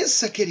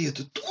presença,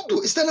 querido.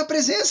 Tudo está na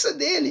presença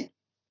dele.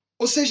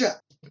 Ou seja,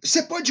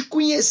 você pode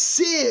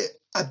conhecer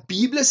a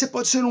Bíblia, você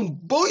pode ser um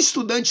bom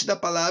estudante da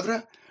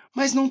palavra,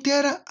 mas não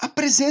ter a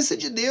presença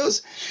de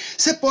Deus.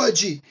 Você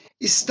pode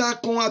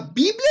estar com a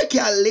Bíblia, que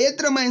é a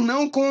letra, mas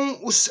não com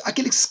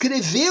aquele que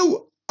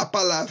escreveu a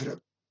palavra.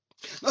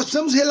 Nós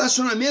precisamos de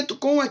relacionamento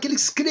com aquele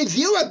que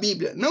escreveu a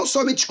Bíblia, não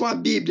somente com a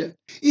Bíblia.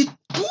 E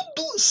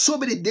tudo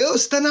sobre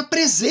Deus está na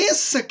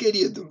presença,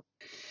 querido.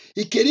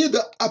 E, querido,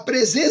 a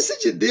presença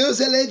de Deus,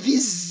 ela é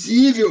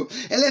visível,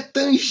 ela é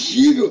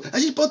tangível. A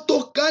gente pode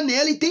tocar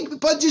nela e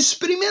pode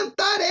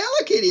experimentar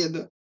ela,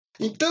 querido.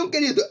 Então,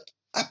 querido,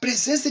 a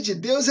presença de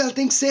Deus, ela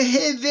tem que ser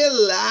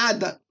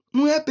revelada.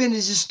 Não é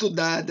apenas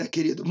estudada,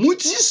 querido.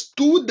 Muitos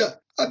estudam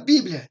a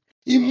Bíblia.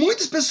 E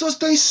muitas pessoas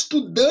estão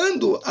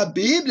estudando a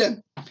Bíblia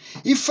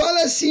e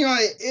falam assim, ó,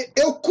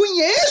 eu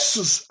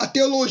conheço a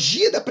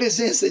teologia da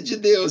presença de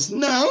Deus.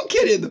 Não,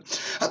 querido.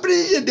 A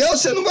presença de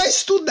Deus você não vai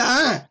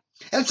estudar.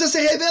 Ela precisa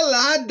ser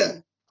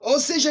revelada. Ou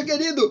seja,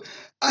 querido,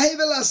 a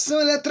revelação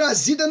ela é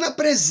trazida na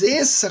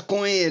presença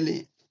com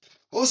ele.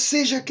 Ou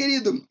seja,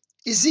 querido,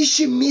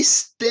 existem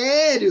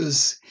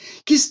mistérios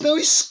que estão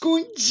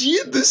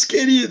escondidos,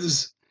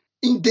 queridos,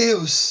 em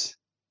Deus.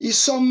 E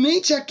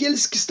somente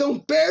aqueles que estão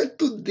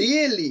perto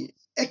dele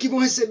é que vão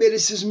receber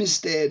esses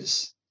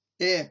mistérios.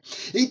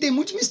 E tem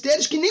muitos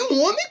mistérios que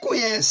nenhum homem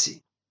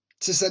conhece.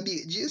 Você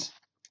sabia disso?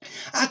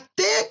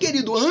 Até,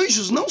 querido,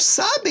 anjos não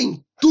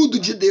sabem tudo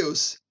de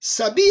Deus,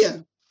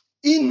 sabia?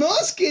 E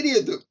nós,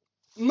 querido,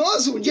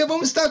 nós um dia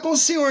vamos estar com o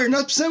Senhor.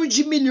 Nós precisamos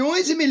de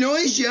milhões e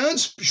milhões de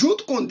anos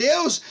junto com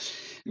Deus,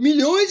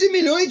 milhões e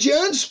milhões de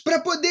anos para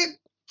poder...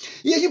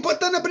 E a gente pode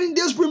estar na presença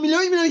de Deus por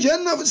milhões e milhões de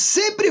anos, nós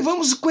sempre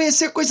vamos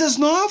conhecer coisas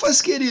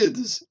novas,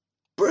 queridos.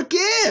 Por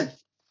quê?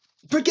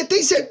 Porque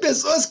tem certas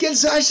pessoas que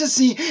eles acham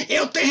assim,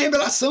 eu tenho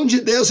revelação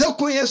de Deus, eu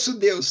conheço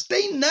Deus.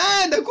 Tem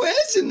nada,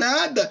 conhece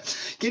nada.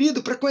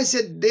 Querido, para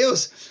conhecer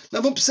Deus,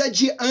 nós vamos precisar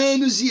de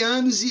anos e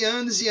anos e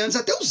anos e anos.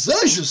 Até os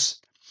anjos,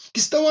 que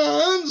estão há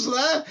anos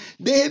lá,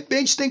 de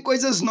repente tem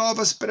coisas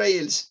novas para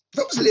eles.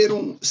 Vamos ler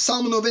um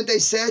Salmo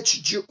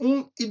 97, de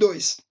 1 e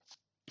 2.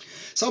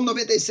 Salmo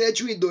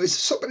 97, 1 e 2,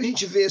 só para a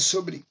gente ver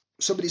sobre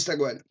isso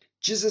agora.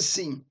 Diz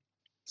assim,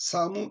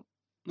 Salmo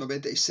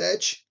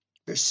 97,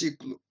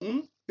 versículo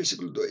 1,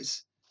 versículo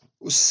 2.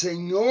 O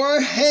Senhor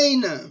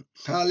reina,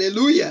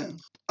 aleluia!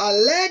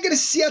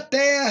 Alegre-se a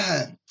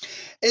terra,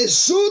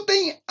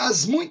 exultem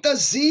as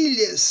muitas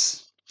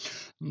ilhas.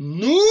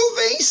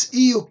 Nuvens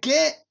e o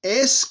que?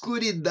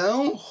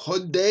 Escuridão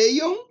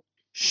rodeiam,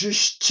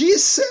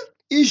 justiça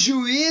e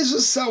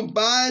juízo são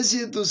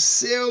base do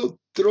seu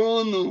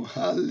trono,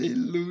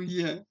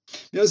 aleluia.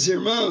 Meus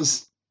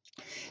irmãos,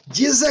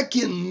 diz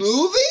aqui,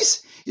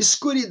 nuvens,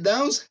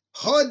 escuridão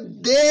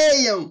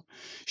rodeiam,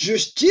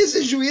 justiça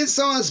e juízo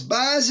são as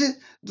bases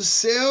do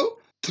seu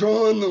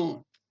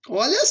trono.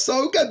 Olha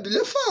só o que a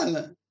Bíblia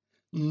fala,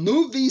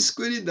 nuvem e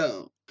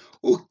escuridão.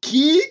 O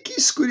que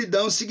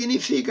escuridão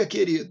significa,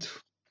 querido?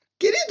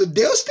 Querido,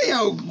 Deus tem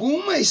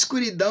alguma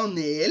escuridão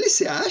nele,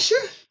 você acha?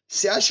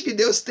 Você acha que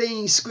Deus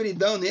tem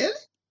escuridão nele?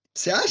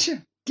 Você acha?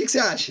 O que você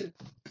acha?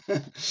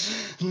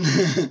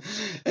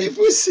 É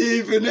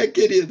impossível, né,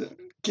 querido?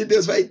 Que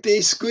Deus vai ter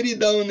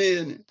escuridão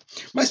nele.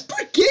 Mas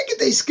por que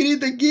está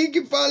escrito aqui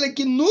que fala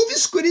que nuvem e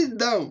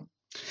escuridão?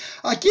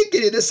 Aqui,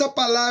 querido, essa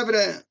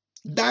palavra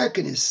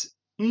darkness,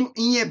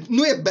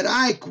 no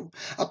hebraico,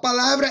 a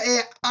palavra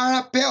é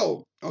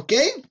arapel,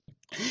 ok?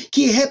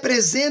 Que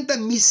representa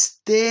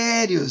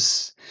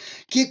mistérios,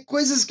 que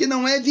coisas que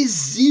não é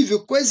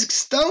visível, coisas que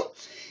estão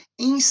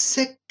em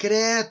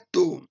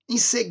secreto, em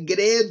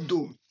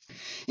segredo.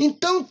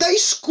 Então tá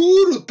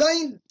escuro,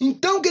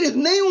 então, querido,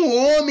 nem um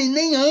homem,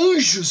 nem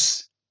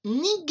anjos,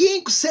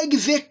 ninguém consegue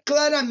ver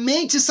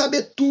claramente e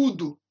saber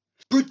tudo.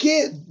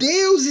 Porque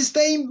Deus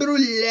está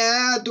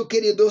embrulhado,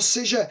 querido, ou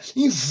seja,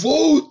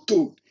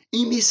 envolto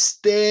em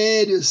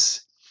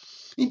mistérios.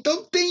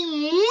 Então tem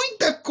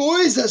muita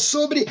coisa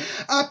sobre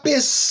a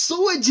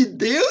pessoa de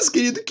Deus,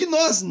 querido, que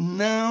nós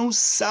não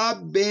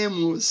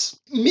sabemos.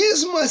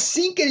 Mesmo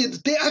assim, querido,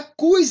 há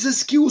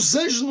coisas que os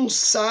anjos não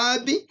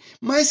sabem,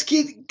 mas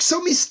que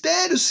são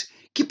mistérios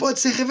que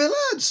podem ser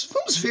revelados.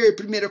 Vamos ver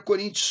 1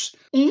 Coríntios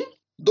 1,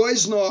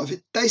 2, 9.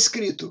 Está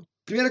escrito,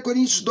 1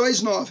 Coríntios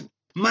 2, 9.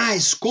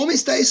 Mas, como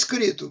está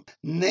escrito,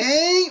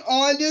 nem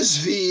olhos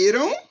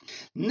viram,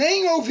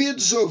 nem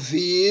ouvidos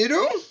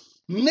ouviram,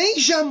 nem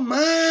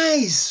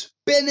jamais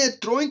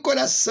penetrou em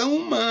coração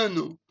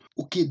humano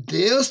o que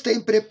Deus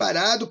tem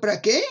preparado para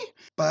quem?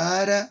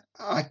 Para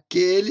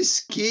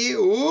aqueles que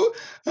o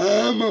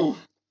amam.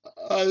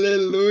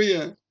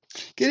 Aleluia!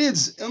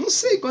 Queridos, eu não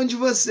sei quantos de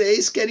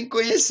vocês querem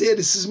conhecer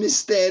esses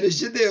mistérios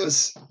de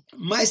Deus,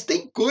 mas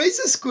tem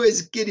coisas,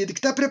 querido, que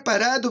está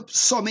preparado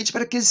somente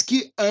para aqueles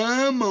que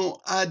amam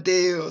a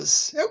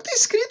Deus. É o que está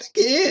escrito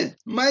aqui.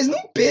 Mas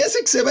não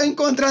pensa que você vai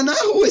encontrar na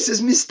rua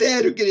esses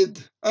mistérios,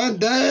 querido.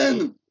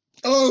 Andando.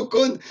 Ou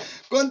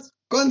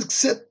quando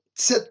você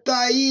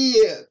está aí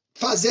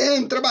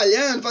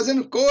trabalhando,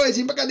 fazendo coisa,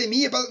 indo para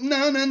academia.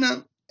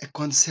 Não. É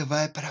quando você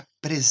vai para a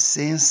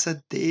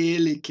presença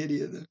dele,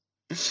 querido.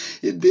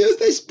 E Deus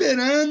está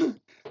esperando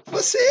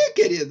você,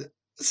 querida.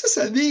 Você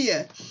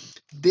sabia?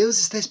 Deus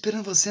está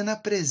esperando você na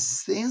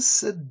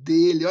presença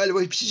dele. Olha, eu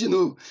vou repetir de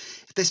novo.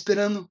 Ele está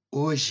esperando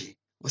hoje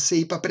você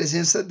ir para a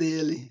presença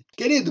dele.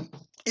 Querido,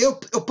 eu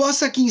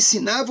posso aqui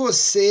ensinar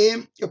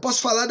você, eu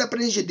posso falar da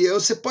presença de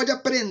Deus, você pode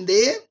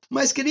aprender,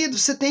 mas, querido,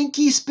 você tem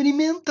que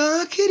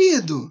experimentar,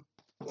 querido.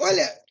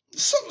 Olha,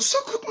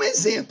 só como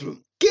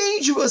exemplo.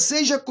 Quem de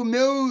vocês já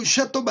comeu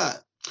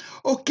jatobá?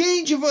 Ou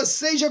quem de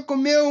vocês já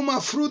comeu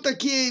uma fruta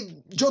aqui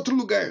de outro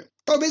lugar?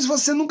 Talvez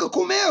você nunca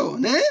comeu,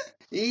 né?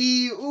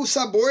 E o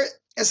sabor,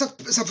 essa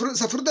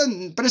fruta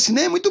parece que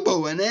nem é muito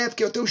boa, né?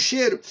 Porque tem um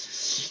cheiro.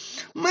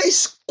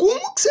 Mas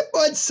como que você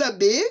pode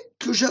saber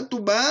que o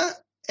jatobá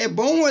é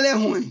bom ou ele é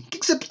ruim? O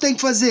que você tem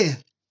que fazer?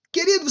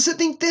 Querido, você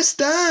tem que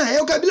testar.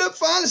 É o que a Bíblia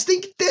fala, você tem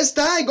que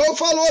testar. Igual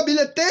falou a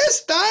Bíblia,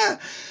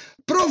 testar.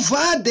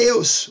 Provar a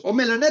Deus. Ou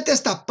melhor, não é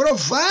testar,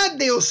 provar a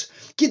Deus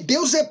que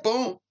Deus é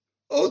bom.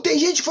 Ou tem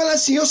gente que fala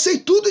assim, eu sei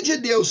tudo de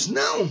Deus.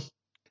 Não.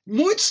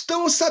 Muitos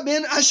estão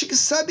sabendo, acham que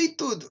sabem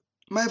tudo.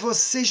 Mas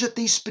você já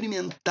tem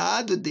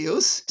experimentado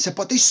Deus? Você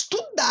pode ter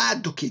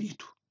estudado,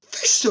 querido.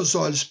 Feche seus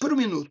olhos por um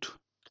minuto.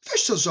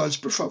 Feche seus olhos,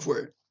 por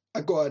favor.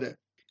 Agora.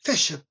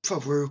 Fecha, por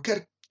favor. Eu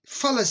quero...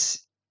 Fala assim.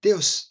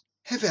 Deus,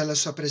 revela a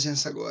sua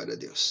presença agora,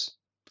 Deus.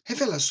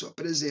 Revela a sua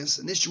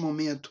presença neste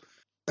momento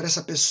para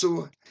essa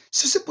pessoa.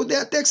 Se você puder,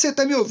 até que você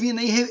está me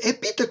ouvindo aí,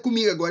 repita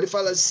comigo agora e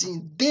fala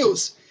assim,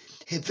 Deus,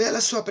 revela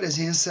a sua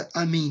presença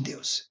a mim,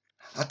 Deus,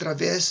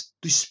 através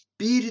do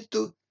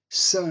Espírito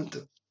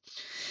Santo.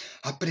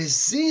 A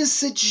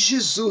presença de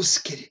Jesus,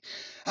 querido,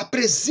 a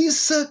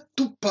presença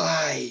do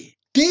Pai.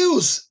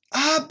 Deus,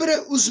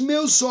 abra os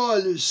meus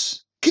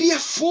olhos, cria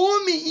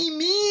fome em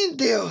mim,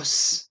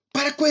 Deus,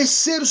 para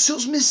conhecer os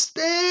seus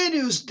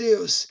mistérios,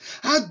 Deus.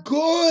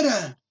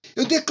 Agora,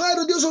 eu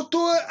declaro, Deus, eu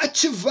estou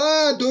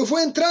ativado, eu vou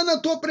entrar na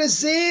tua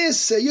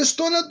presença, e eu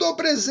estou na tua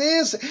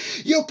presença,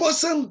 e eu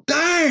posso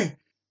andar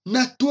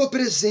na tua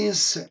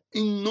presença,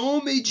 em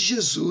nome de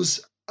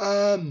Jesus.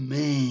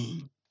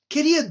 Amém.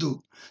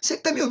 Querido, você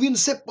que está me ouvindo,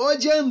 você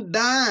pode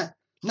andar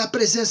na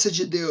presença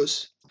de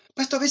Deus,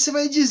 mas talvez você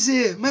vai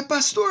dizer, mas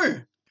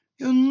pastor,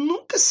 eu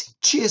nunca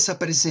senti essa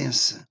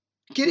presença.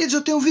 Queridos,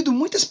 eu tenho ouvido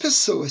muitas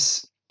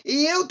pessoas,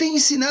 e eu tenho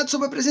ensinado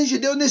sobre a presença de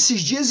Deus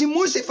nesses dias, e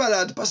muitos têm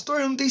falado, pastor,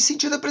 eu não tenho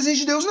sentido a presença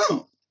de Deus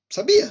não,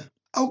 sabia?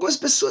 Algumas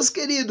pessoas,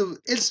 querido,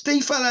 eles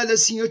têm falado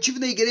assim, eu estive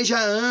na igreja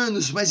há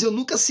anos, mas eu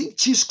nunca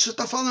senti isso que você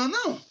está falando,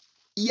 não.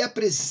 E a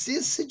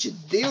presença de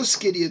Deus,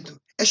 querido,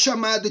 é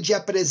chamado de a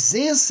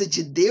presença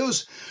de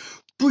Deus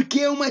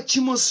porque é uma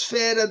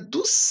atmosfera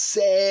dos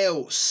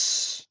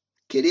céus.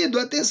 Querido,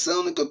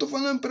 atenção no que eu estou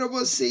falando para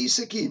você,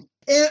 isso aqui.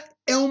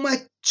 É uma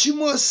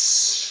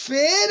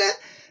atmosfera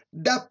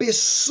da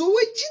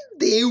pessoa de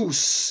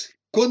Deus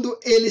quando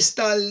ele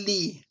está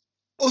ali.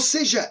 Ou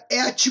seja,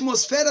 é a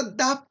atmosfera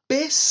da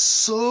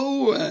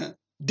pessoa,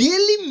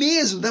 dele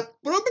mesmo, da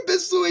própria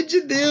pessoa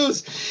de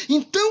Deus.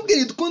 Então,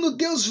 querido, quando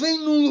Deus vem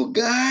num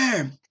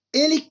lugar,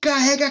 ele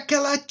carrega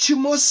aquela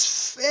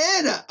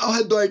atmosfera ao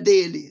redor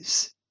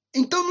deles.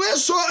 Então não é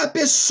só a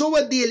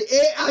pessoa dele,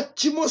 é a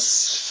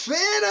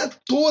atmosfera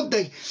toda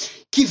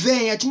que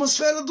vem, a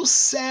atmosfera dos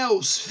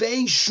céus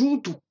vem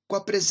junto com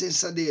a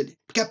presença dele.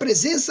 Porque a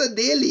presença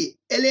dele,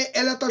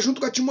 ela está junto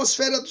com a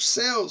atmosfera dos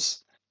céus.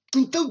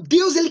 Então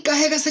Deus, ele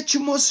carrega essa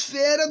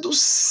atmosfera do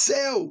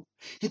céu.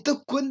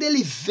 Então quando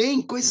ele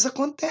vem, coisas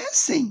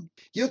acontecem.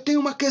 E eu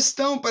tenho uma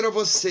questão para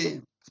você.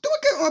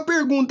 Eu tenho uma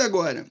pergunta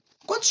agora.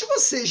 Quantos de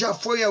vocês já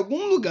foi em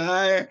algum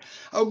lugar,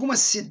 alguma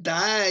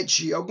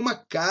cidade, alguma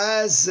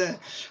casa,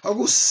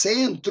 algum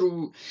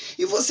centro,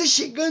 e você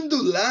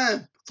chegando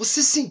lá,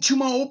 você sentiu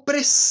uma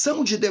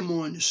opressão de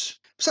demônios?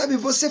 Sabe,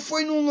 você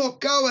foi num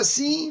local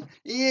assim,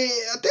 e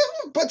até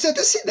pode ser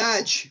até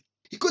cidade.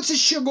 E quando você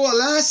chegou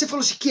lá, você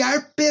falou assim, que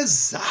ar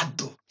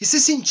pesado. E você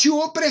sentiu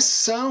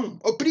opressão,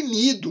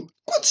 oprimido.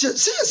 Você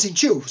já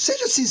sentiu?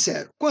 Seja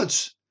sincero.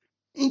 Quantos?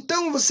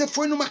 Então você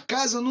foi numa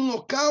casa, num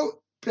local,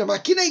 por exemplo,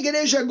 aqui na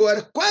igreja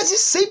agora, quase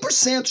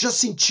 100% já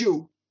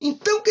sentiu.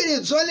 Então,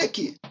 queridos, olha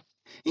aqui.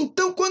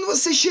 Então, quando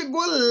você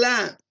chegou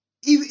lá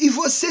e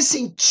você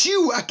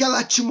sentiu aquela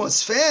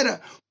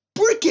atmosfera,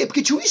 por quê?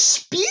 Porque tinha um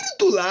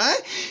espírito lá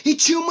e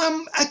tinha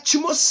uma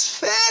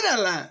atmosfera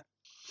lá.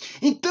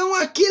 Então,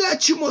 aquela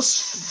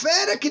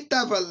atmosfera que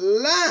estava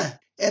lá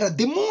era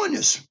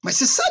demônios. Mas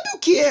você sabe o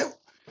que é?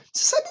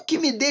 Você sabe o que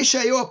me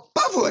deixa eu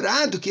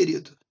apavorado,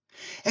 querido?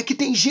 É que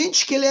tem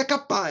gente que ele é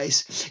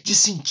capaz de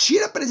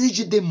sentir a presença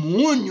de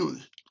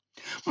demônios,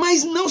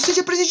 mas não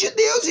sente a presença de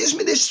Deus. E isso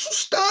me deixa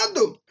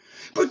assustado.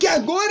 Porque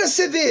agora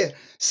você vê,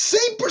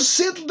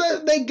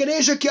 100% da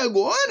igreja aqui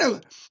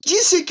agora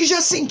disse que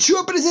já sentiu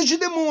a presença de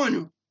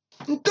demônio.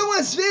 Então,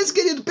 às vezes,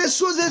 querido,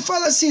 pessoas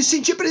falam assim,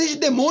 senti a presença de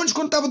demônios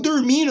quando estava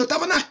dormindo, eu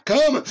estava na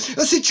cama,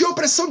 eu senti a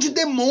opressão de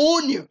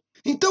demônio.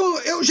 Então,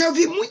 eu já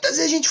vi muitas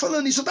vezes gente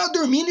falando isso, eu estava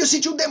dormindo e eu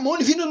senti um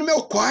demônio vindo no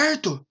meu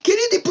quarto.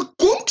 Querido, e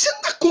como que você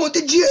não dá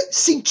conta de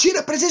sentir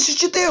a presença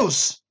de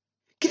Deus?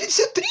 Querido,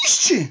 isso é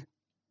triste.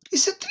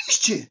 Isso é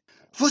triste.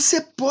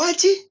 Você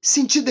pode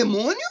sentir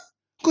demônio?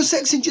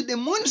 Consegue sentir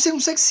demônio? Você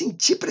consegue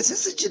sentir a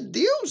presença de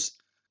Deus?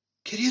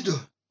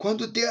 Querido,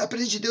 quando a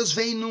presença de Deus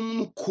vem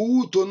num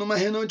culto ou numa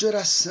reunião de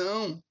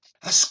oração,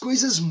 as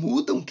coisas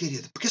mudam,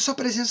 querido, porque sua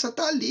presença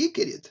está ali,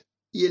 querido.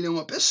 E ele é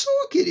uma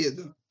pessoa,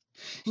 querido.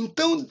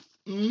 Então,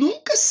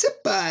 nunca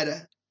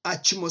separa a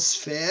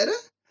atmosfera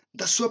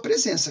da sua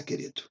presença,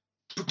 querido.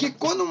 Porque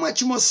quando uma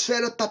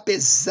atmosfera está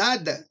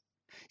pesada,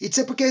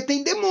 isso é porque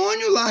tem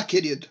demônio lá,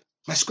 querido.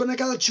 Mas quando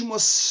aquela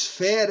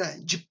atmosfera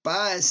de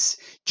paz,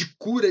 de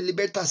cura,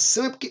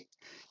 libertação, é porque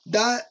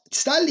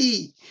está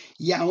ali.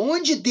 E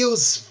aonde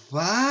Deus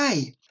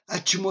vai, a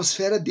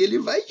atmosfera dele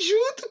vai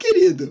junto,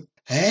 querido.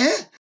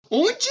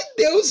 Onde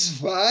Deus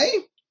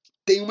vai,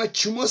 tem uma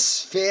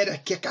atmosfera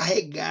que é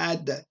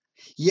carregada.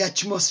 E a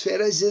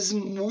atmosfera às vezes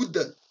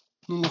muda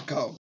no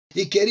local.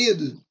 E,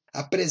 querido,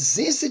 a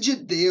presença de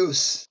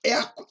Deus é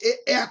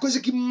a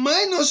coisa que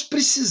mais nós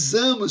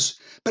precisamos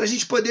para a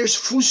gente poder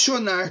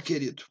funcionar,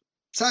 querido.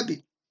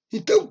 Sabe?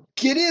 Então,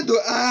 querido,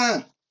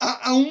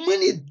 a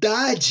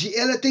humanidade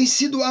ela tem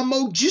sido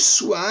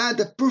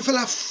amaldiçoada por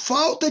pela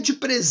falta de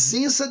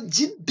presença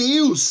de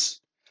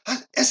Deus.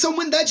 Essa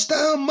humanidade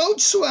está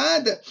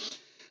amaldiçoada.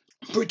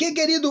 Porque,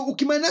 querido, o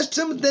que mais nós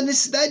precisamos da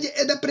necessidade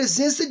é da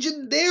presença de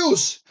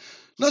Deus.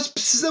 Nós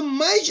precisamos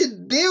mais de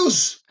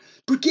Deus,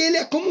 porque Ele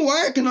é como o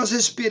ar que nós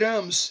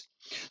respiramos.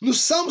 No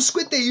Salmo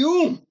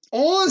 51,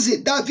 11,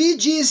 Davi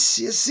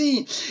disse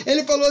assim,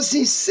 ele falou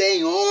assim,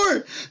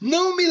 Senhor,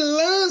 não me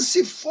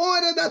lance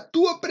fora da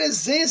tua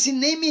presença e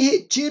nem me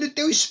retire o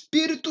teu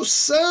Espírito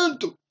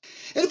Santo.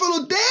 Ele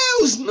falou,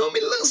 Deus, não me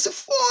lance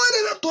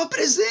fora da tua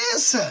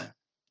presença.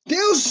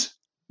 Deus,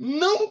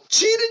 não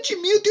tira de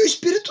mim o teu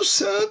Espírito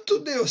Santo,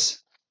 Deus.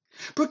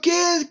 Porque,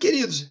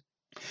 queridos,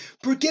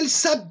 porque ele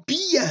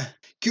sabia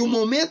que o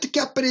momento que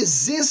a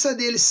presença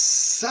dele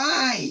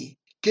sai,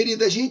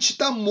 querido, a gente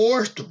está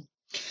morto.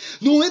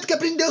 No momento que a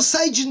presença de Deus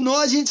sai de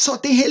nós, a gente só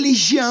tem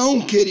religião,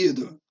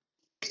 querido.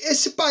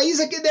 Esse país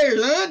aqui da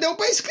Irlanda é um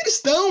país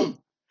cristão.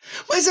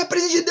 Mas a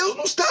presença de Deus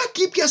não está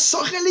aqui, porque é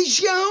só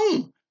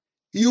religião.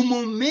 E o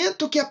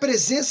momento que a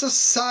presença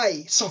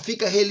sai, só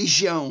fica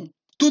religião.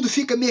 Tudo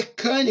fica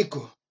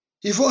mecânico.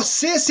 E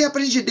você, sem a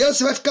presença de Deus,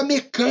 você vai ficar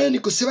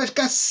mecânico, você vai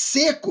ficar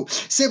seco,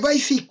 você vai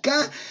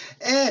ficar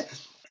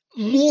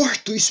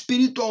morto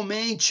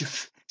espiritualmente,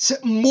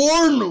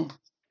 morno.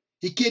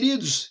 E,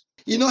 queridos,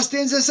 e nós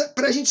temos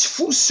para a gente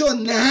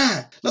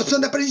funcionar, nós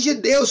precisamos da presença de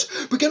Deus,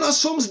 porque nós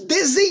somos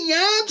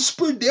desenhados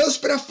por Deus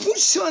para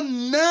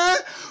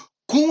funcionar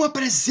com a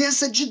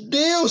presença de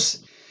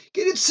Deus.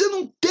 Querido, se você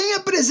não tem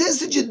a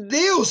presença de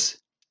Deus,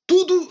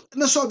 tudo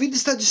na sua vida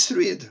está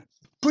destruído.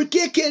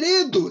 Porque,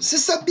 querido, você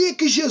sabia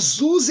que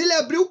Jesus ele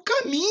abriu o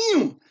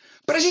caminho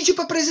para a gente ir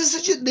para a presença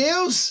de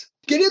Deus.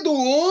 Querido,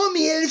 o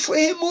homem ele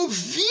foi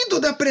removido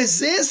da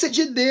presença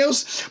de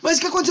Deus. Mas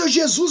o que aconteceu?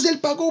 Jesus ele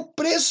pagou o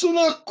preço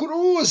na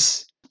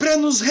cruz para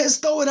nos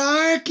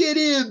restaurar,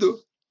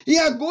 querido. E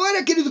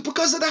agora, querido, por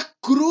causa da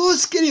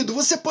cruz, querido,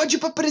 você pode ir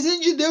para a presença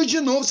de Deus de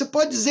novo. Você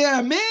pode dizer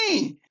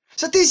amém.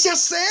 Você tem esse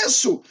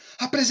acesso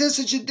à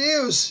presença de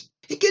Deus.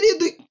 E,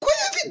 querido, qual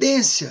é a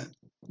evidência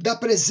da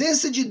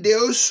presença de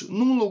Deus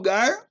num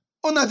lugar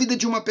ou na vida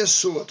de uma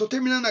pessoa? Estou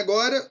terminando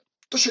agora,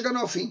 estou chegando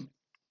ao fim.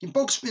 Em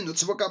poucos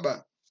minutos eu vou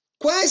acabar.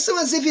 Quais são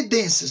as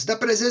evidências da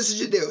presença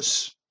de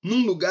Deus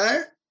num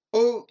lugar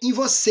ou em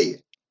você?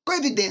 Qual a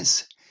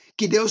evidência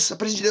que a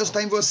presença de Deus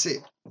está em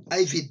você? A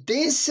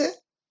evidência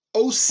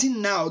ou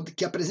sinal de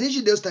que a presença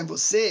de Deus está em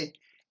você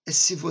é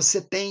se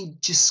você tem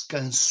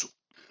descanso.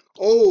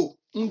 Ou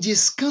um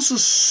descanso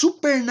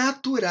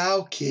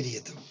supernatural,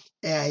 querido.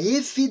 É a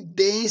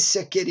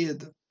evidência,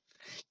 querido.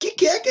 O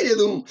que é,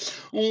 querido,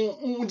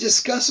 um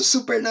descanso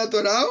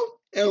supernatural?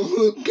 É um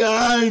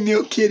lugar,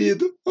 meu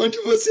querido, onde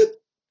você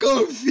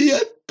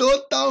confia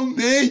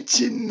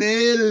totalmente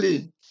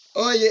nele.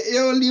 Olha,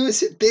 eu li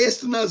esse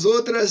texto nas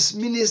outras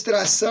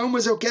ministrações,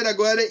 mas eu quero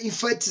agora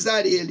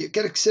enfatizar ele. Eu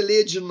quero que você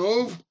leia de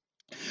novo,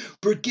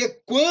 porque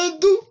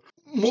quando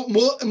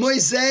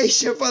Moisés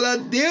tinha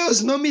falado,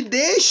 Deus, não me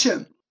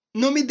deixa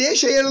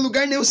ir a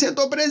lugar nenhum sem a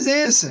tua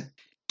presença.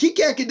 O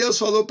que é que Deus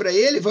falou para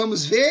ele?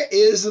 Vamos ver,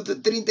 Êxodo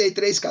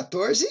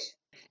 33:14.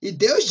 E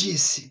Deus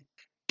disse,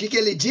 o que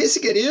ele disse,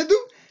 querido?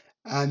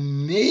 A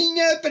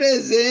minha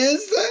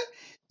presença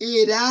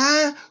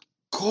irá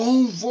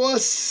com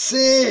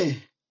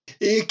você.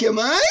 E que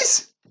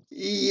mais?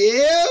 E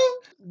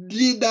eu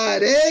lhe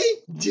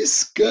darei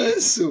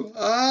descanso.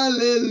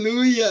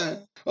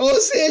 Aleluia!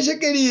 Ou seja,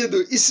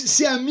 querido,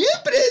 se a minha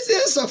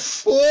presença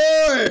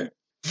for,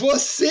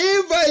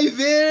 você vai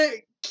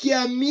ver que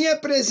a minha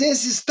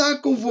presença está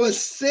com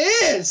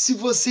você se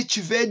você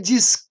tiver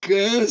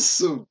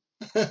descanso.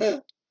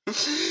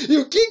 E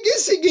o que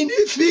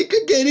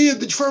significa,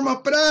 querido, de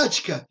forma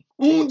prática?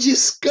 Um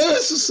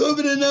descanso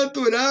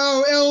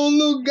sobrenatural é um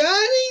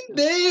lugar em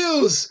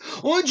Deus,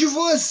 onde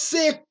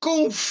você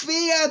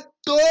confia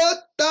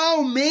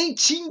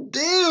totalmente em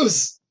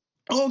Deus.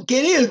 Oh,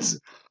 queridos,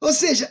 ou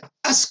seja,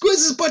 as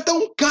coisas podem estar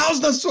um caos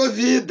na sua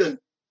vida,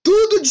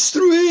 tudo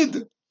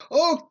destruído.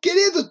 Oh,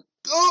 querido,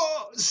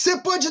 você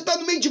pode estar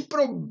no meio de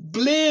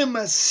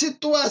problemas,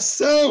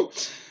 situação,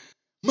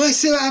 mas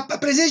se a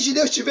presença de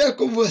Deus estiver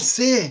com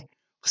você,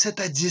 você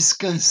está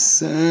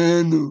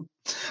descansando.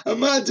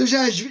 Amados, eu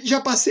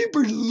já passei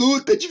por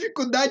luta,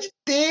 dificuldade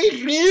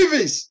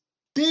terríveis,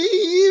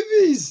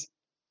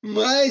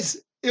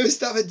 mas eu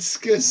estava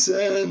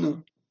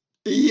descansando.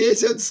 E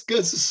esse é o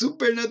descanso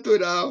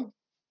supernatural.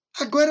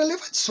 Agora,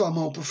 levante sua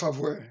mão, por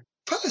favor.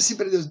 Fala assim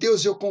para Deus,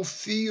 Deus, eu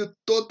confio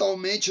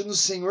totalmente no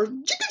Senhor.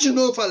 Diga de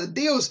novo, fala,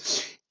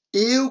 Deus,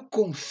 eu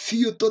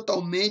confio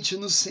totalmente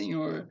no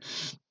Senhor.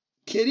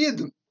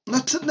 Querido,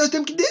 nós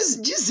temos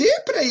que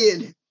dizer para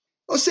Ele.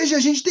 Ou seja, a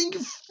gente tem que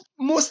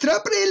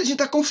mostrar para Ele, a gente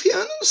está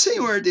confiando no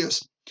Senhor,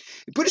 Deus.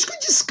 E por isso que o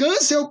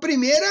descanso é o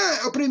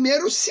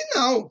primeiro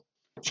sinal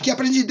de que a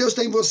presença de Deus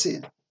está em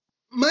você.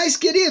 Mas,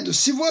 querido,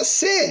 se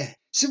você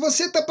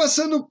está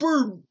passando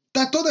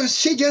está toda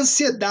cheio de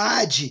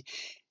ansiedade,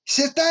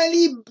 você está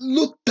ali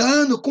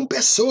lutando com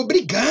pessoas,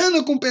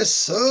 brigando com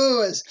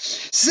pessoas,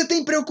 se você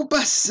tem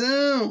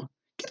preocupação,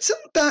 você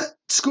não está,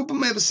 desculpa,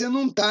 mas você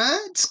não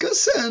está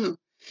descansando.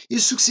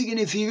 Isso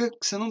significa que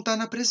você não está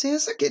na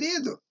presença,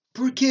 querido.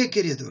 Por quê,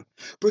 querido?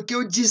 Porque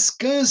o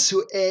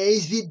descanso é a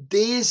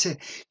evidência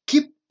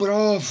que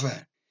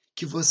prova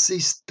que você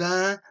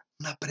está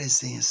na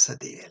presença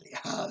dele.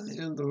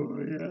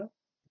 Aleluia. O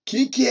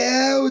que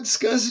é o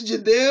descanso de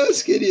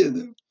Deus,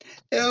 querido?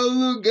 É o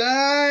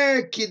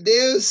lugar que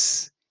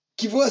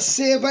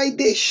você vai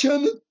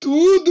deixando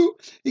tudo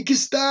e que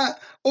está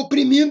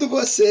oprimindo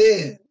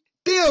você.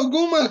 Tem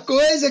alguma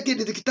coisa,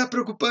 querido, que está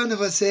preocupando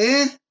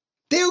você?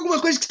 Tem alguma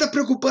coisa que está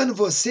preocupando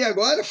você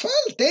agora?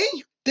 Fala,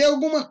 tem. Tem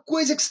alguma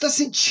coisa que você está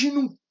sentindo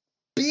um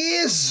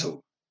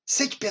peso?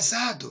 Sente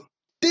pesado?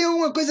 Tem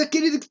alguma coisa,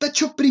 querido, que está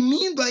te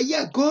oprimindo aí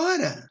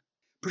agora?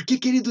 Porque,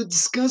 querido, o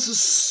descanso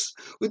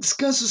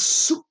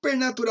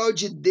supernatural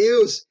de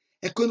Deus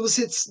é quando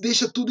você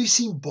deixa tudo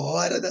isso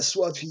embora da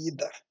sua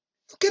vida.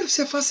 Eu quero que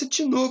você faça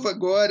de novo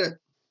agora,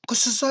 com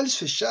seus olhos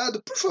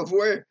fechados, por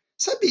favor.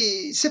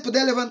 Sabe, se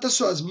puder levantar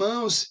suas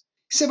mãos,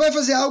 você vai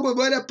fazer algo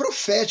agora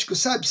profético,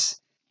 sabe?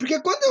 Porque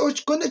quando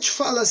eu te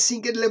falo assim,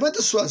 que ele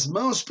levanta suas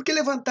mãos, porque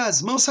levantar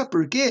as mãos, sabe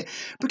por quê?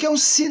 Porque é um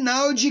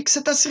sinal de que você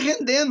está se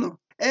rendendo.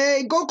 É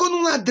igual quando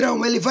um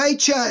ladrão ele vai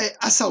te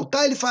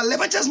assaltar, ele fala,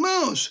 levante as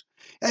mãos.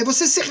 Aí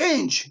você se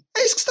rende.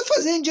 É isso que você está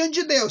fazendo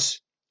diante de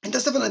Deus. Então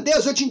você está falando,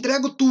 Deus, eu te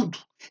entrego tudo.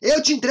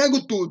 Eu te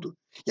entrego tudo.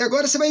 E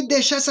agora você vai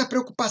deixar essa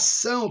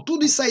preocupação,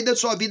 tudo isso sair da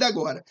sua vida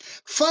agora.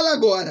 Fala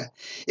agora.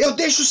 Eu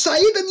deixo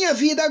sair da minha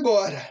vida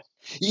agora.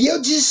 E eu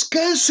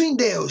descanso em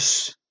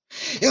Deus.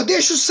 Eu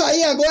deixo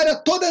sair agora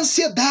toda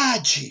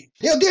ansiedade.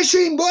 Eu deixo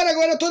ir embora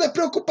agora toda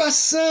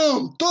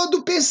preocupação,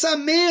 todo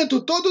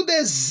pensamento, todo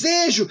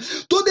desejo,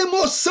 toda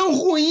emoção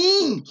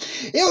ruim.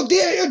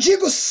 Eu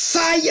digo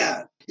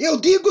saia. Eu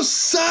digo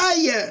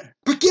saia.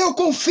 Porque eu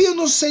confio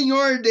no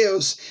Senhor,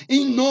 Deus,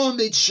 em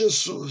nome de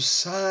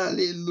Jesus.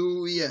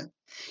 Aleluia.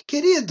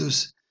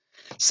 Queridos,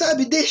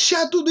 sabe,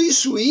 deixar tudo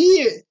isso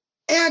ir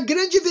é a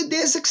grande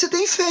evidência que você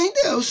tem fé em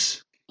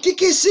Deus. O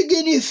que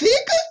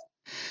significa?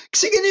 Que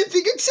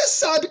significa que você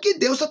sabe que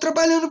Deus está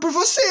trabalhando por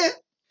você.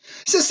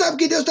 Você sabe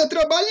que Deus está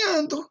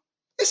trabalhando.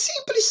 É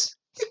simples.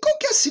 E qual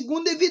que é a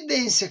segunda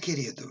evidência,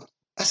 querido?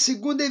 A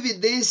segunda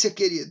evidência,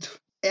 querido,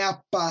 é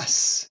a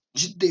paz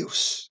de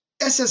Deus.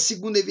 Essa é a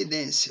segunda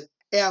evidência.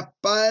 É a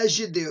paz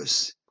de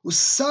Deus. O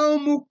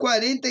Salmo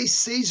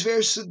 46,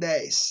 verso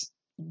 10.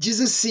 Diz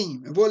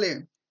assim, eu vou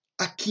ler.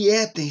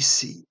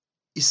 Aquietem-se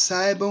e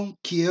saibam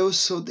que eu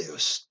sou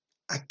Deus.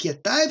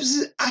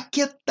 Aquietai-vos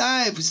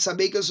e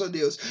sabei que eu sou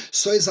Deus.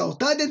 Sou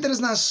exaltado entre as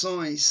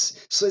nações,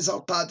 sou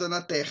exaltado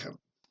na terra.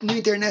 No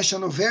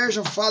International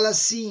Version fala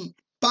assim,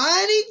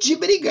 Pare de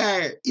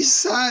brigar e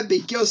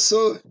sabem que eu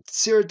sou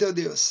Senhor teu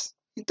Deus.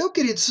 Então,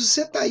 querido, se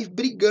você está aí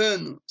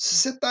brigando, se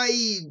você está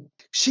aí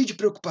cheio de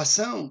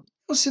preocupação,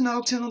 é um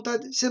sinal que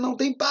você não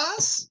tem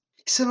paz.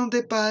 Se você não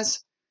tem paz,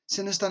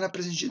 você não está na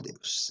presença de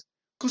Deus.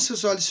 Com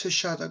seus olhos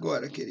fechados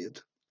agora,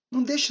 querido.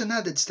 Não deixa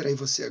nada distrair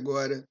você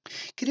agora.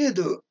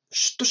 Querido,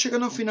 estou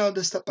chegando ao final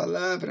desta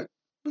palavra.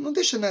 Não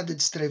deixa nada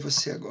distrair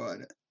você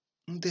agora.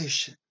 Não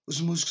deixa. Os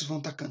músicos vão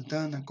estar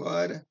cantando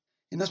agora.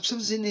 E nós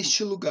precisamos ir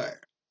neste lugar.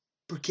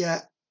 Porque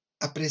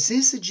a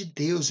presença de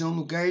Deus é um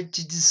lugar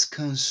de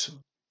descanso.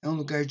 É um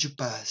lugar de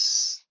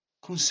paz.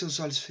 Com seus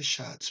olhos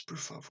fechados, por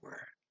favor.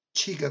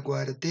 Diga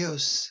agora,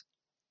 Deus,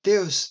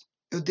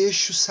 eu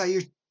deixo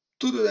sair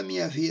tudo da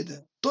minha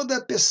vida.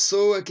 Toda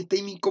pessoa que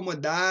tem me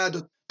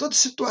incomodado, toda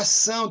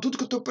situação, tudo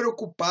que eu estou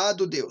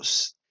preocupado,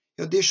 Deus,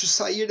 eu deixo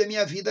sair da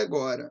minha vida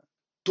agora.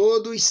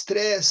 Todo o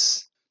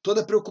estresse,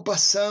 toda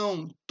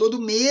preocupação,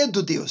 todo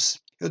medo, Deus,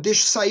 eu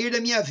deixo sair da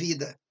minha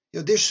vida.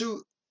 Eu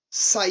deixo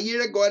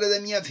sair agora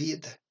da minha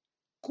vida.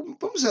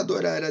 Vamos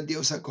adorar a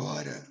Deus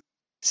agora.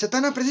 Você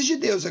está na presença de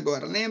Deus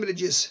agora, lembra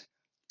disso?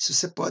 Se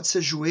você pode, se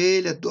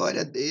ajoelha, adore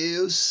a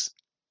Deus.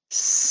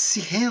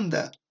 Se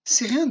renda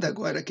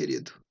agora,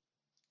 querido.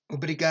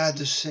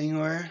 Obrigado,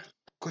 Senhor.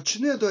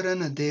 Continue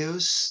adorando a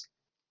Deus.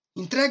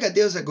 Entrega a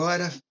Deus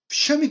agora.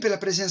 Chame pela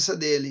presença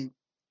dEle.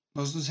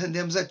 Nós nos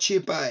rendemos a Ti,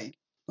 Pai.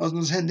 Nós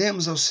nos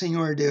rendemos ao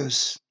Senhor,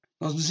 Deus.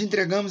 Nós nos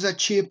entregamos a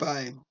Ti,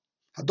 Pai.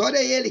 Adore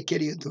a Ele,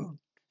 querido.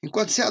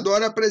 Enquanto você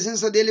adora, a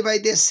presença dEle vai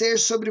descer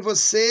sobre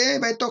você e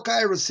vai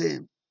tocar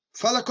você.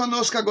 Fala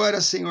conosco agora,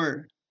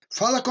 Senhor.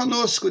 Fala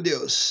conosco,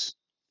 Deus.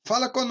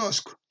 Fala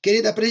conosco.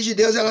 Querida, a presença de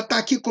Deus, ela está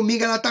aqui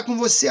comigo, ela está com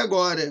você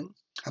agora.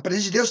 A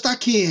presença de Deus está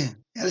aqui.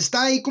 Ela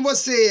está aí com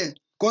você.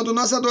 Quando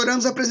nós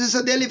adoramos, a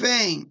presença dEle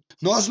vem.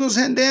 Nós nos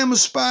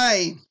rendemos,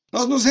 Pai.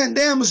 Nós nos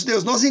rendemos,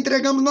 Deus. Nós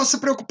entregamos nossa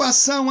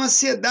preocupação,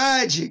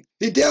 ansiedade.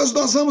 E, Deus,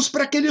 nós vamos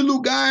para aquele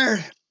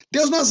lugar.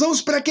 Deus, nós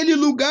vamos para aquele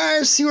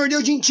lugar, Senhor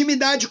Deus, de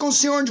intimidade com o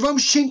Senhor, onde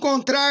vamos te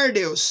encontrar,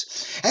 Deus.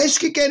 É isso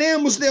que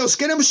queremos, Deus.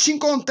 Queremos te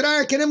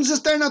encontrar, queremos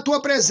estar na tua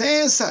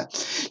presença.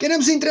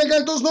 Queremos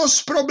entregar todos os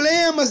nossos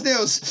problemas,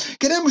 Deus.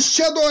 Queremos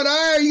te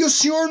adorar e o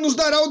Senhor nos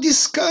dará o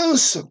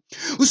descanso.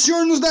 O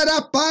Senhor nos dará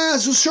a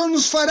paz, o Senhor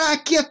nos fará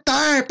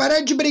aquietar, parar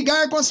de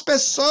brigar com as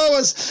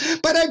pessoas,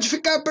 parar de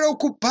ficar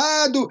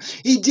preocupado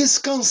e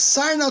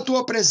descansar na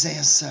tua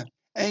presença.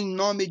 Em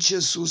nome de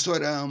Jesus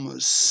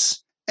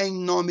oramos. Em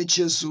nome de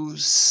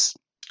Jesus,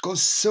 com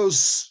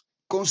seus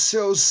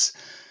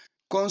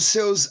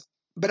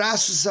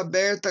braços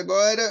abertos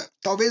agora.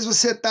 Talvez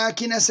você está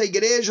aqui nessa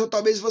igreja, ou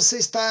talvez você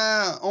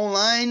está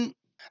online.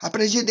 A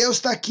presença de Deus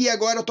está aqui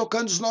agora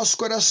tocando os nossos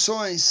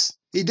corações.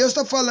 E Deus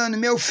está falando,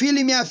 meu filho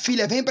e minha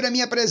filha, vem para a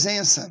minha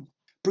presença.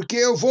 Porque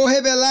eu vou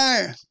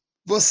revelar,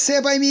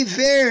 você vai me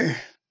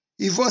ver,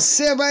 e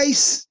você vai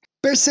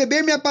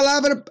perceber minha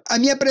palavra, a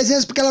minha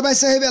presença, porque ela vai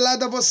ser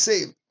revelada a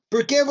você.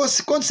 Porque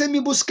quando você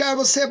me buscar,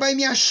 você vai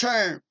me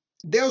achar.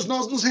 Deus,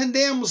 nós nos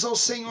rendemos ao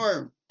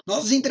Senhor.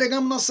 Nós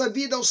entregamos nossa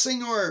vida ao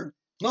Senhor.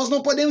 Nós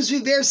não podemos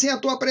viver sem a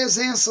tua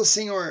presença,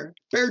 Senhor.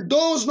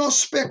 Perdoa os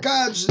nossos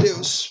pecados,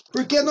 Deus.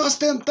 Porque nós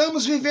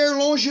tentamos viver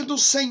longe do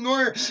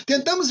Senhor.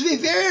 Tentamos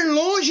viver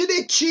longe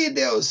de ti,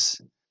 Deus.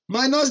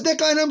 Mas nós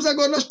declaramos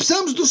agora, nós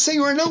precisamos do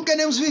Senhor, não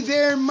queremos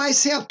viver mais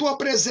sem a tua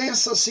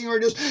presença,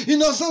 Senhor Deus. E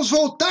nós vamos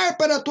voltar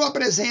para a tua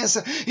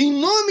presença. Em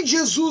nome de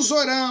Jesus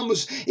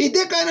oramos e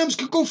declaramos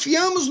que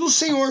confiamos no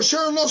Senhor, o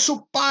Senhor é o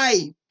nosso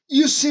Pai.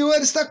 E o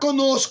Senhor está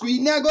conosco.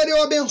 E agora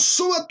eu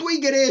abençoo a tua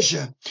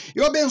igreja.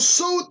 Eu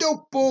abençoo o teu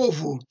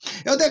povo.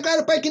 Eu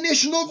declaro, Pai, que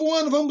neste novo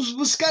ano vamos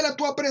buscar a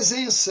tua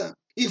presença.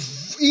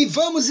 E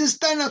vamos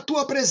estar na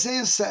tua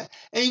presença.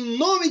 Em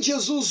nome de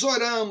Jesus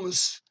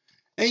oramos.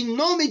 Em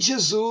nome de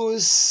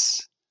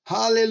Jesus,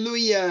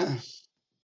 aleluia.